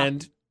 Yeah.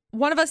 And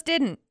one of us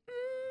didn't.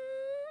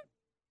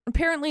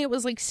 Apparently it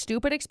was like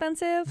stupid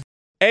expensive.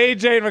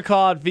 AJ and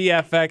McCall at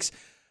VFX.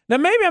 Now,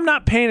 maybe I'm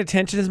not paying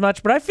attention as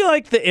much, but I feel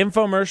like the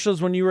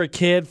infomercials when you were a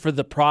kid for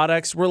the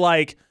products were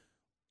like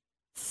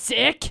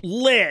sick.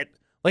 Lit.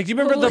 Like, do you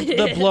remember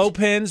the blow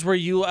pins where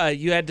you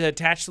had to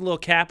attach the little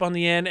cap on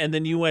the end and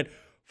then you went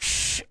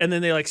and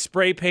then they like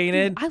spray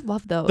painted? Dude, I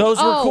love those. Those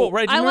were cool,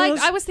 right?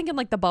 I was thinking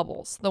like the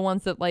bubbles, the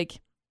ones that like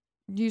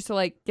you used to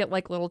like get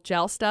like little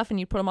gel stuff and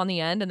you put them on the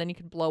end and then you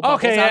could blow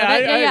bubbles out of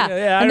it.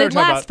 Yeah. And they'd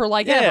last for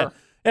like ever.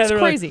 Yeah, it's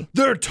crazy. Like,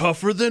 they're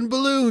tougher than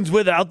balloons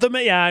without them.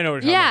 Yeah, I know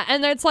what you're talking about.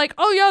 And then it's like,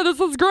 oh yeah, this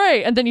was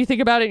great. And then you think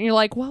about it and you're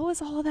like, what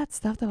was all of that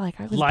stuff that like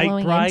I was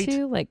blowing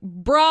into? Like,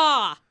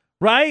 brah.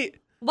 Right?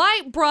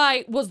 Light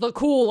Bright was the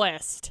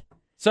coolest.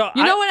 So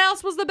you know what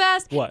else was the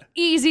best? What?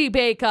 Easy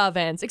bake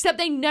ovens. Except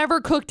they never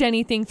cooked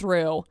anything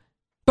through.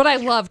 But I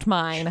loved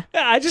mine.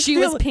 Yeah, she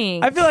was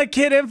pink. I feel like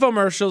kid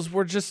infomercials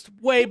were just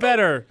way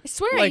better. I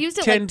swear like I used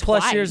it 10 like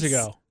plus twice. years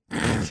ago.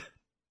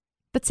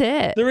 That's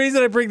it. The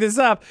reason I bring this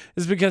up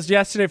is because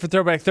yesterday for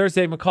Throwback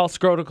Thursday, McCall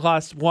scrolled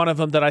across one of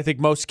them that I think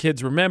most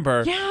kids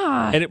remember.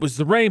 Yeah. And it was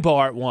the rainbow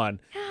art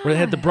one, where they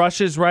had the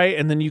brushes, right?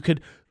 And then you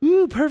could,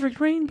 perfect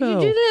rainbow. You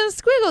do little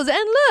squiggles,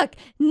 and look,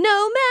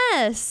 no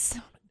mess.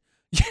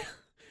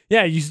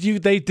 Yeah,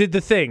 they did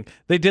the thing.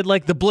 They did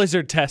like the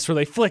blizzard test where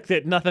they flicked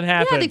it, nothing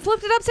happened. Yeah, they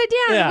flipped it upside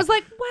down. Yeah. It was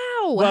like,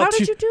 wow, well, how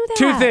did you do that?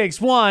 Two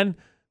things. One,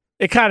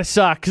 it kind of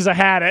sucked because I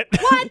had it.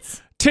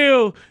 What?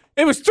 Two,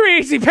 it was 3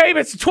 easy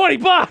payments of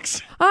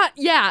 $20.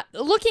 Yeah.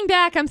 Looking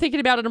back, I'm thinking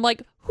about it. I'm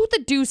like, who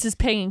the deuce is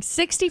paying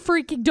 $60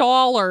 freaking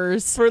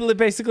dollars for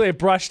basically a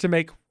brush to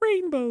make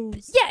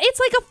rainbows? Yeah, it's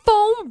like a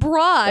foam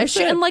brush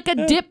and like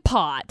a dip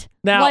pot.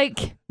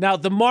 Now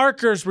the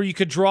markers where you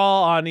could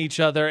draw on each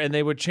other and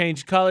they would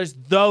change colors,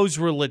 those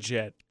were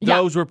legit. Yeah.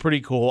 Those were pretty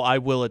cool. I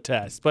will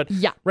attest. But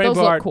yeah, rainbow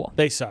those look art, cool.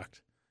 They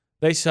sucked.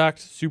 They sucked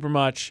super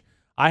much.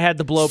 I had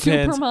the blow super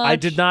pins. Much. I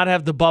did not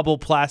have the bubble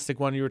plastic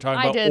one you were talking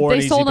about, did. or an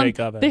easy bake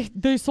oven.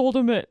 They sold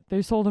them at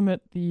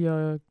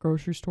the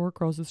grocery store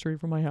across the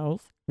street from my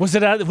house. Was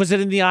it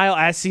in the aisle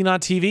as seen on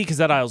TV? Because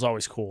that aisle's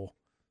always cool.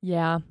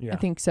 Yeah, I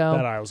think so.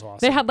 That aisle's awesome.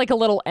 They had like a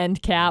little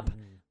end cap. It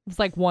was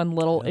like one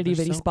little itty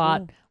bitty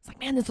spot. Cool. It's like,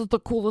 man, this is the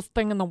coolest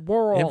thing in the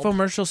world.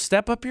 Infomercials,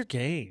 step up your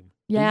game.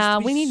 Yeah,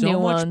 we need new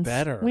ones. So much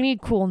better. We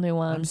need cool new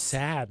ones. I'm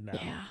sad now.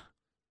 Yeah.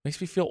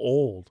 Makes me feel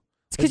old.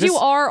 It's because you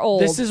are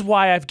old. This is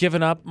why I've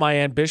given up my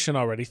ambition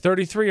already.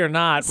 33 or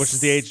not, which is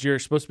the age you're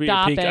supposed to be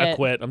at your peak. I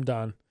quit. I'm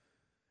done.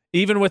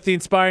 Even with the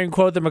inspiring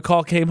quote that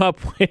McCall came up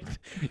with,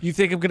 you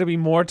think I'm going to be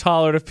more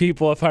tolerant of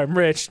people if I'm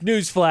rich.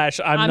 Newsflash,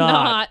 I'm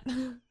not.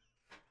 You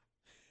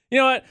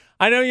know what?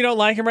 I know you don't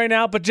like him right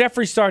now, but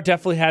Jeffree Star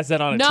definitely has that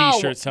on a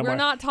T-shirt somewhere. We're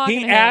not talking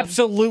to him. He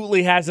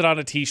absolutely has it on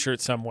a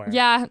T-shirt somewhere.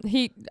 Yeah,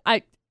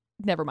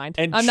 never mind.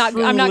 And I'm not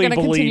going to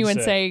continue and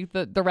it. say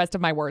the rest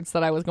of my words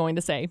that I was going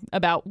to say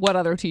about what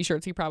other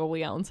T-shirts he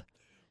probably owns.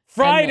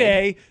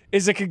 Friday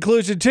is a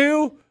conclusion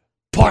to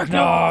Park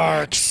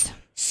Narcs.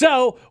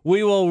 So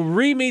we will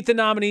re-meet the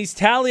nominees,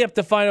 tally up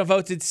the final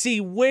votes, and see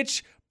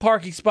which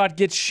parking spot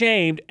gets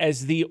shamed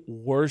as the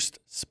worst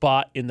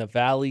spot in the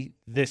valley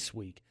this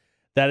week.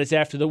 That is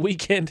after the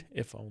weekend,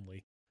 if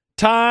only.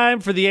 Time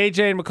for the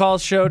AJ and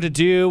McCall Show to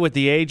do what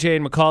the AJ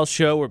and McCall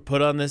Show were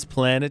put on this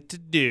planet to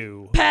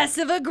do.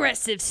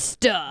 Passive-aggressive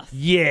stuff.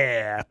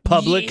 Yeah,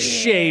 public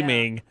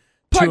shaming.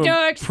 Park to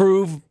Narcs.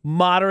 improve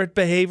moderate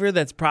behavior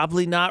that's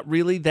probably not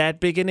really that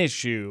big an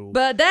issue.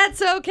 But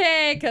that's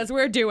okay, because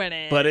we're doing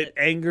it. But it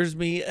angers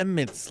me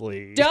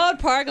immensely. Don't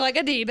park like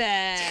a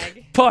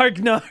D-bag. Park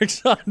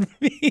Narcs on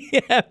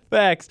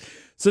VFX.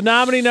 So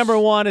nominee number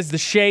 1 is the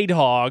Shade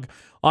Hog.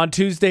 On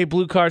Tuesday,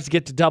 blue cars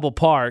get to double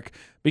park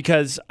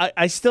because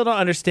I still don't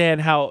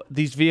understand how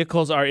these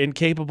vehicles are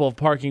incapable of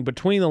parking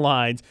between the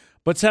lines,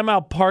 but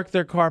somehow park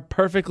their car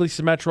perfectly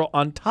symmetrical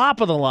on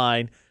top of the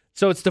line,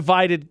 so it's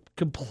divided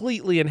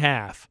completely in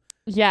half.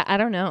 Yeah, I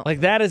don't know. Like,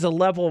 that is a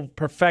level of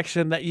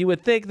perfection that you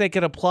would think they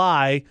could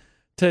apply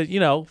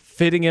to,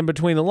 fitting in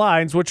between the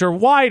lines, which are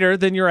wider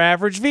than your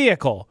average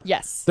vehicle.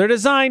 Yes. They're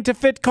designed to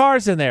fit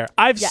cars in there.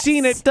 I've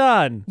seen it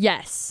done.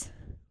 Yes.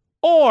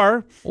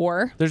 Or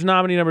there's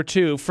nominee number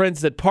 2, friends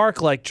that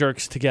park like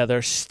jerks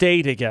together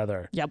stay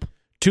together. Yep.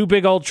 2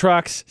 big old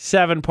trucks,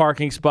 7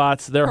 parking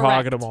spots. They're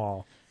hogging them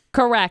all.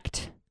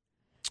 Correct.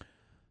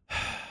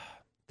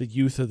 The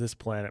youth of this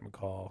planet,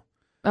 McCall.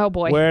 Oh,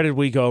 boy. Where did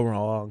we go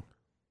wrong?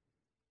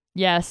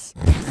 Yes.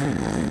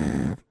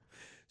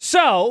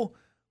 So,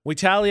 we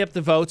tally up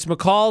the votes.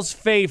 McCall's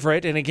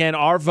favorite, and again,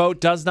 our vote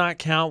does not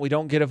count. We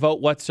don't get a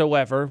vote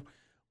whatsoever.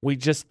 We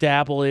just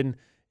dabble in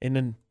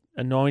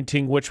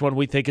anointing which one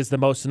we think is the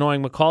most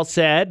annoying. McCall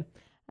said...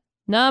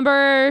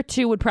 Number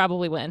 2 would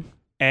probably win.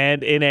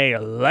 And in a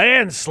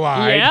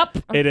landslide,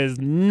 it is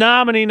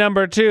nominee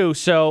number 2.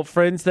 So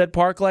friends that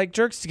park like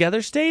jerks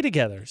together stay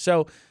together.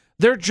 So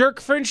their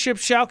jerk friendship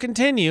shall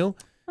continue.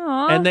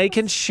 Aww, and they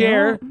can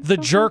share the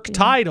jerk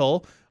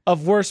title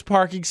of worst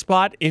parking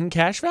spot in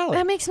Cache Valley.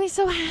 That makes me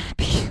so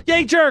happy.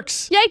 Yay,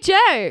 jerks! Yay,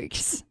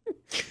 jerks!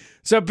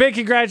 So big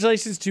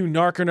congratulations to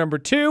Narker number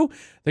 2.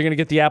 They're going to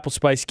get the Apple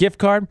Spice gift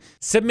card.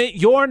 Submit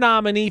your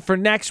nominee for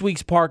next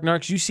week's Park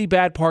Narcs. You see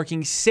bad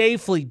parking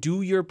safely.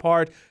 Do your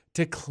part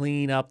to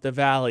clean up the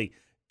valley.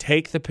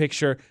 Take the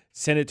picture.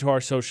 Send it to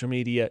our social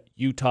media,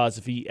 Utah's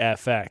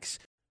VFX.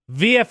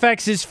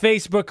 VFX's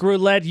Facebook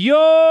roulette.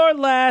 Your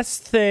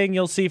last thing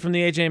you'll see from the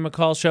AJ and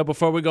McCall show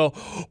before we go.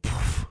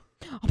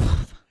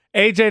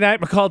 AJ Knight,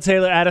 McCall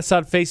Taylor, add us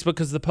on Facebook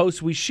because the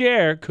post we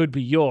share could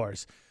be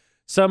yours.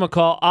 So,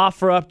 McCall,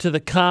 offer up to the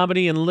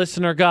comedy and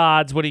listener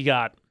gods. What do you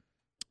got?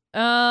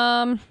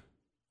 I'm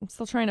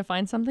still trying to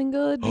find something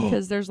good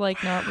because there's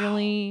like not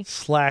really.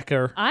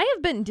 Slacker. I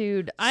have been,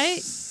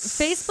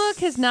 Facebook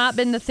has not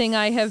been the thing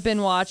I have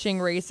been watching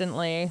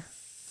recently.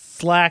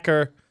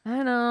 Slacker.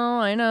 I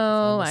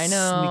know.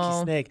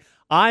 Sneaky snake.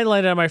 I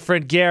landed on my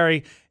friend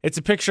Gary. It's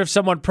a picture of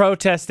someone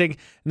protesting,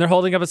 and they're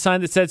holding up a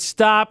sign that said,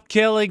 "Stop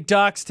killing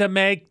ducks to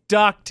make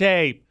duct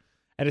tape."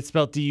 And it's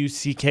spelled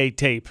D-U-C-K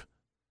tape.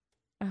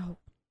 Oh,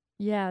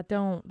 yeah,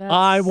 don't.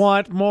 I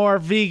want more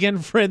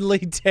vegan-friendly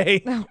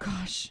tape. Oh,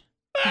 gosh.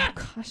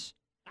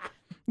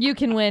 You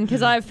can win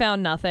because I've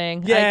found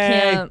nothing. Yay. I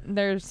can't.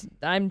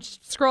 I'm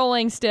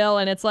scrolling still,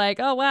 and it's like,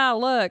 oh, wow,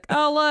 look.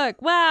 Oh,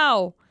 look.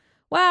 Wow.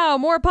 Wow,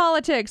 more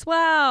politics.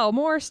 Wow,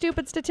 more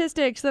stupid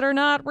statistics that are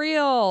not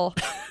real.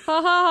 Ha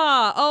ha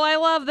ha. Oh, I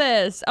love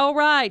this. Oh,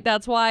 right.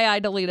 That's why I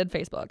deleted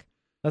Facebook.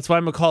 That's why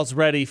McCall's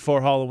ready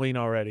for Halloween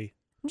already.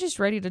 I'm just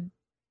ready to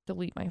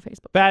delete my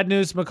Facebook. Bad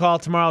news,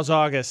 McCall. Tomorrow's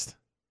August.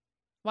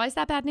 Why is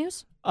that bad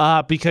news?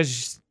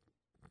 Because,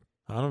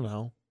 I don't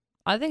know.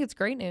 I think it's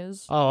great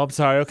news. Oh, I'm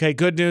sorry. Okay,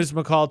 good news,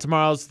 McCall.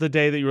 Tomorrow's the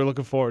day that you were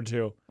looking forward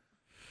to.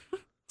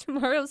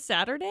 Tomorrow's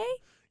Saturday?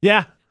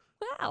 Yeah.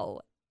 Wow.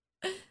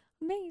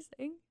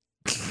 Amazing.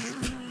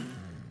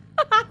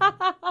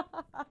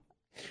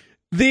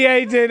 The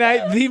AJ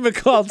Knight, the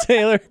McCall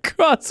Taylor,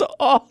 across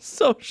all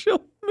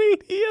social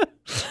media.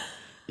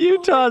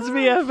 Utah's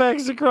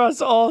VFX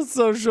across all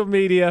social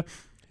media.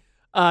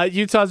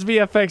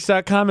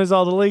 UtahsVFX.com has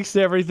all the links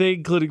to everything,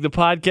 including the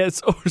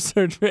podcast, or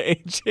search for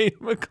AJ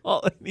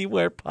McCall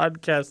anywhere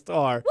podcasts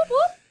are. Whoop,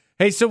 whoop.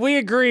 Hey, so we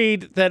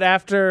agreed that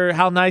after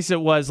how nice it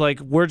was,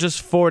 like, we're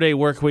just 4-day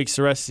work weeks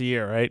the rest of the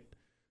year, right?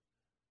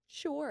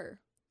 Sure.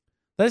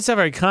 That's not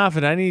very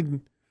confident. I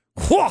need...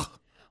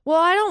 Well,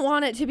 I don't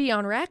want it to be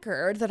on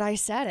record that I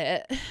said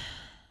it.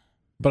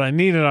 But I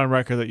need it on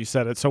record that you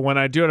said it. So when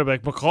I do it, I'm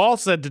like, McCall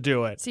said to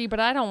do it. See, but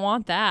I don't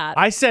want that.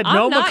 I said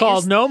no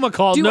McCall, no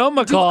McCall, no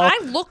McCall.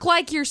 Do I look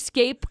like your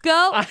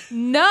scapegoat?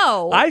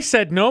 No. I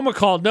said no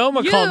McCall, no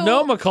McCall,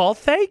 no McCall.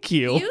 Thank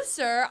you. You,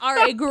 sir,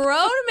 are a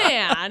grown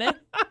man.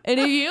 And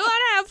if you want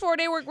to have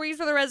 4-day work weeks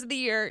for the rest of the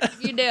year,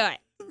 you do it.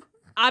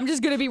 I'm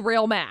just going to be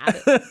real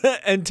mad.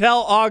 Until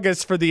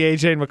August for the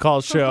AJ and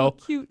McCall show.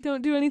 Oh, cute.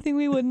 Don't do anything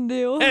we wouldn't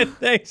do. And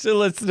thanks for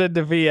listening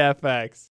to VFX.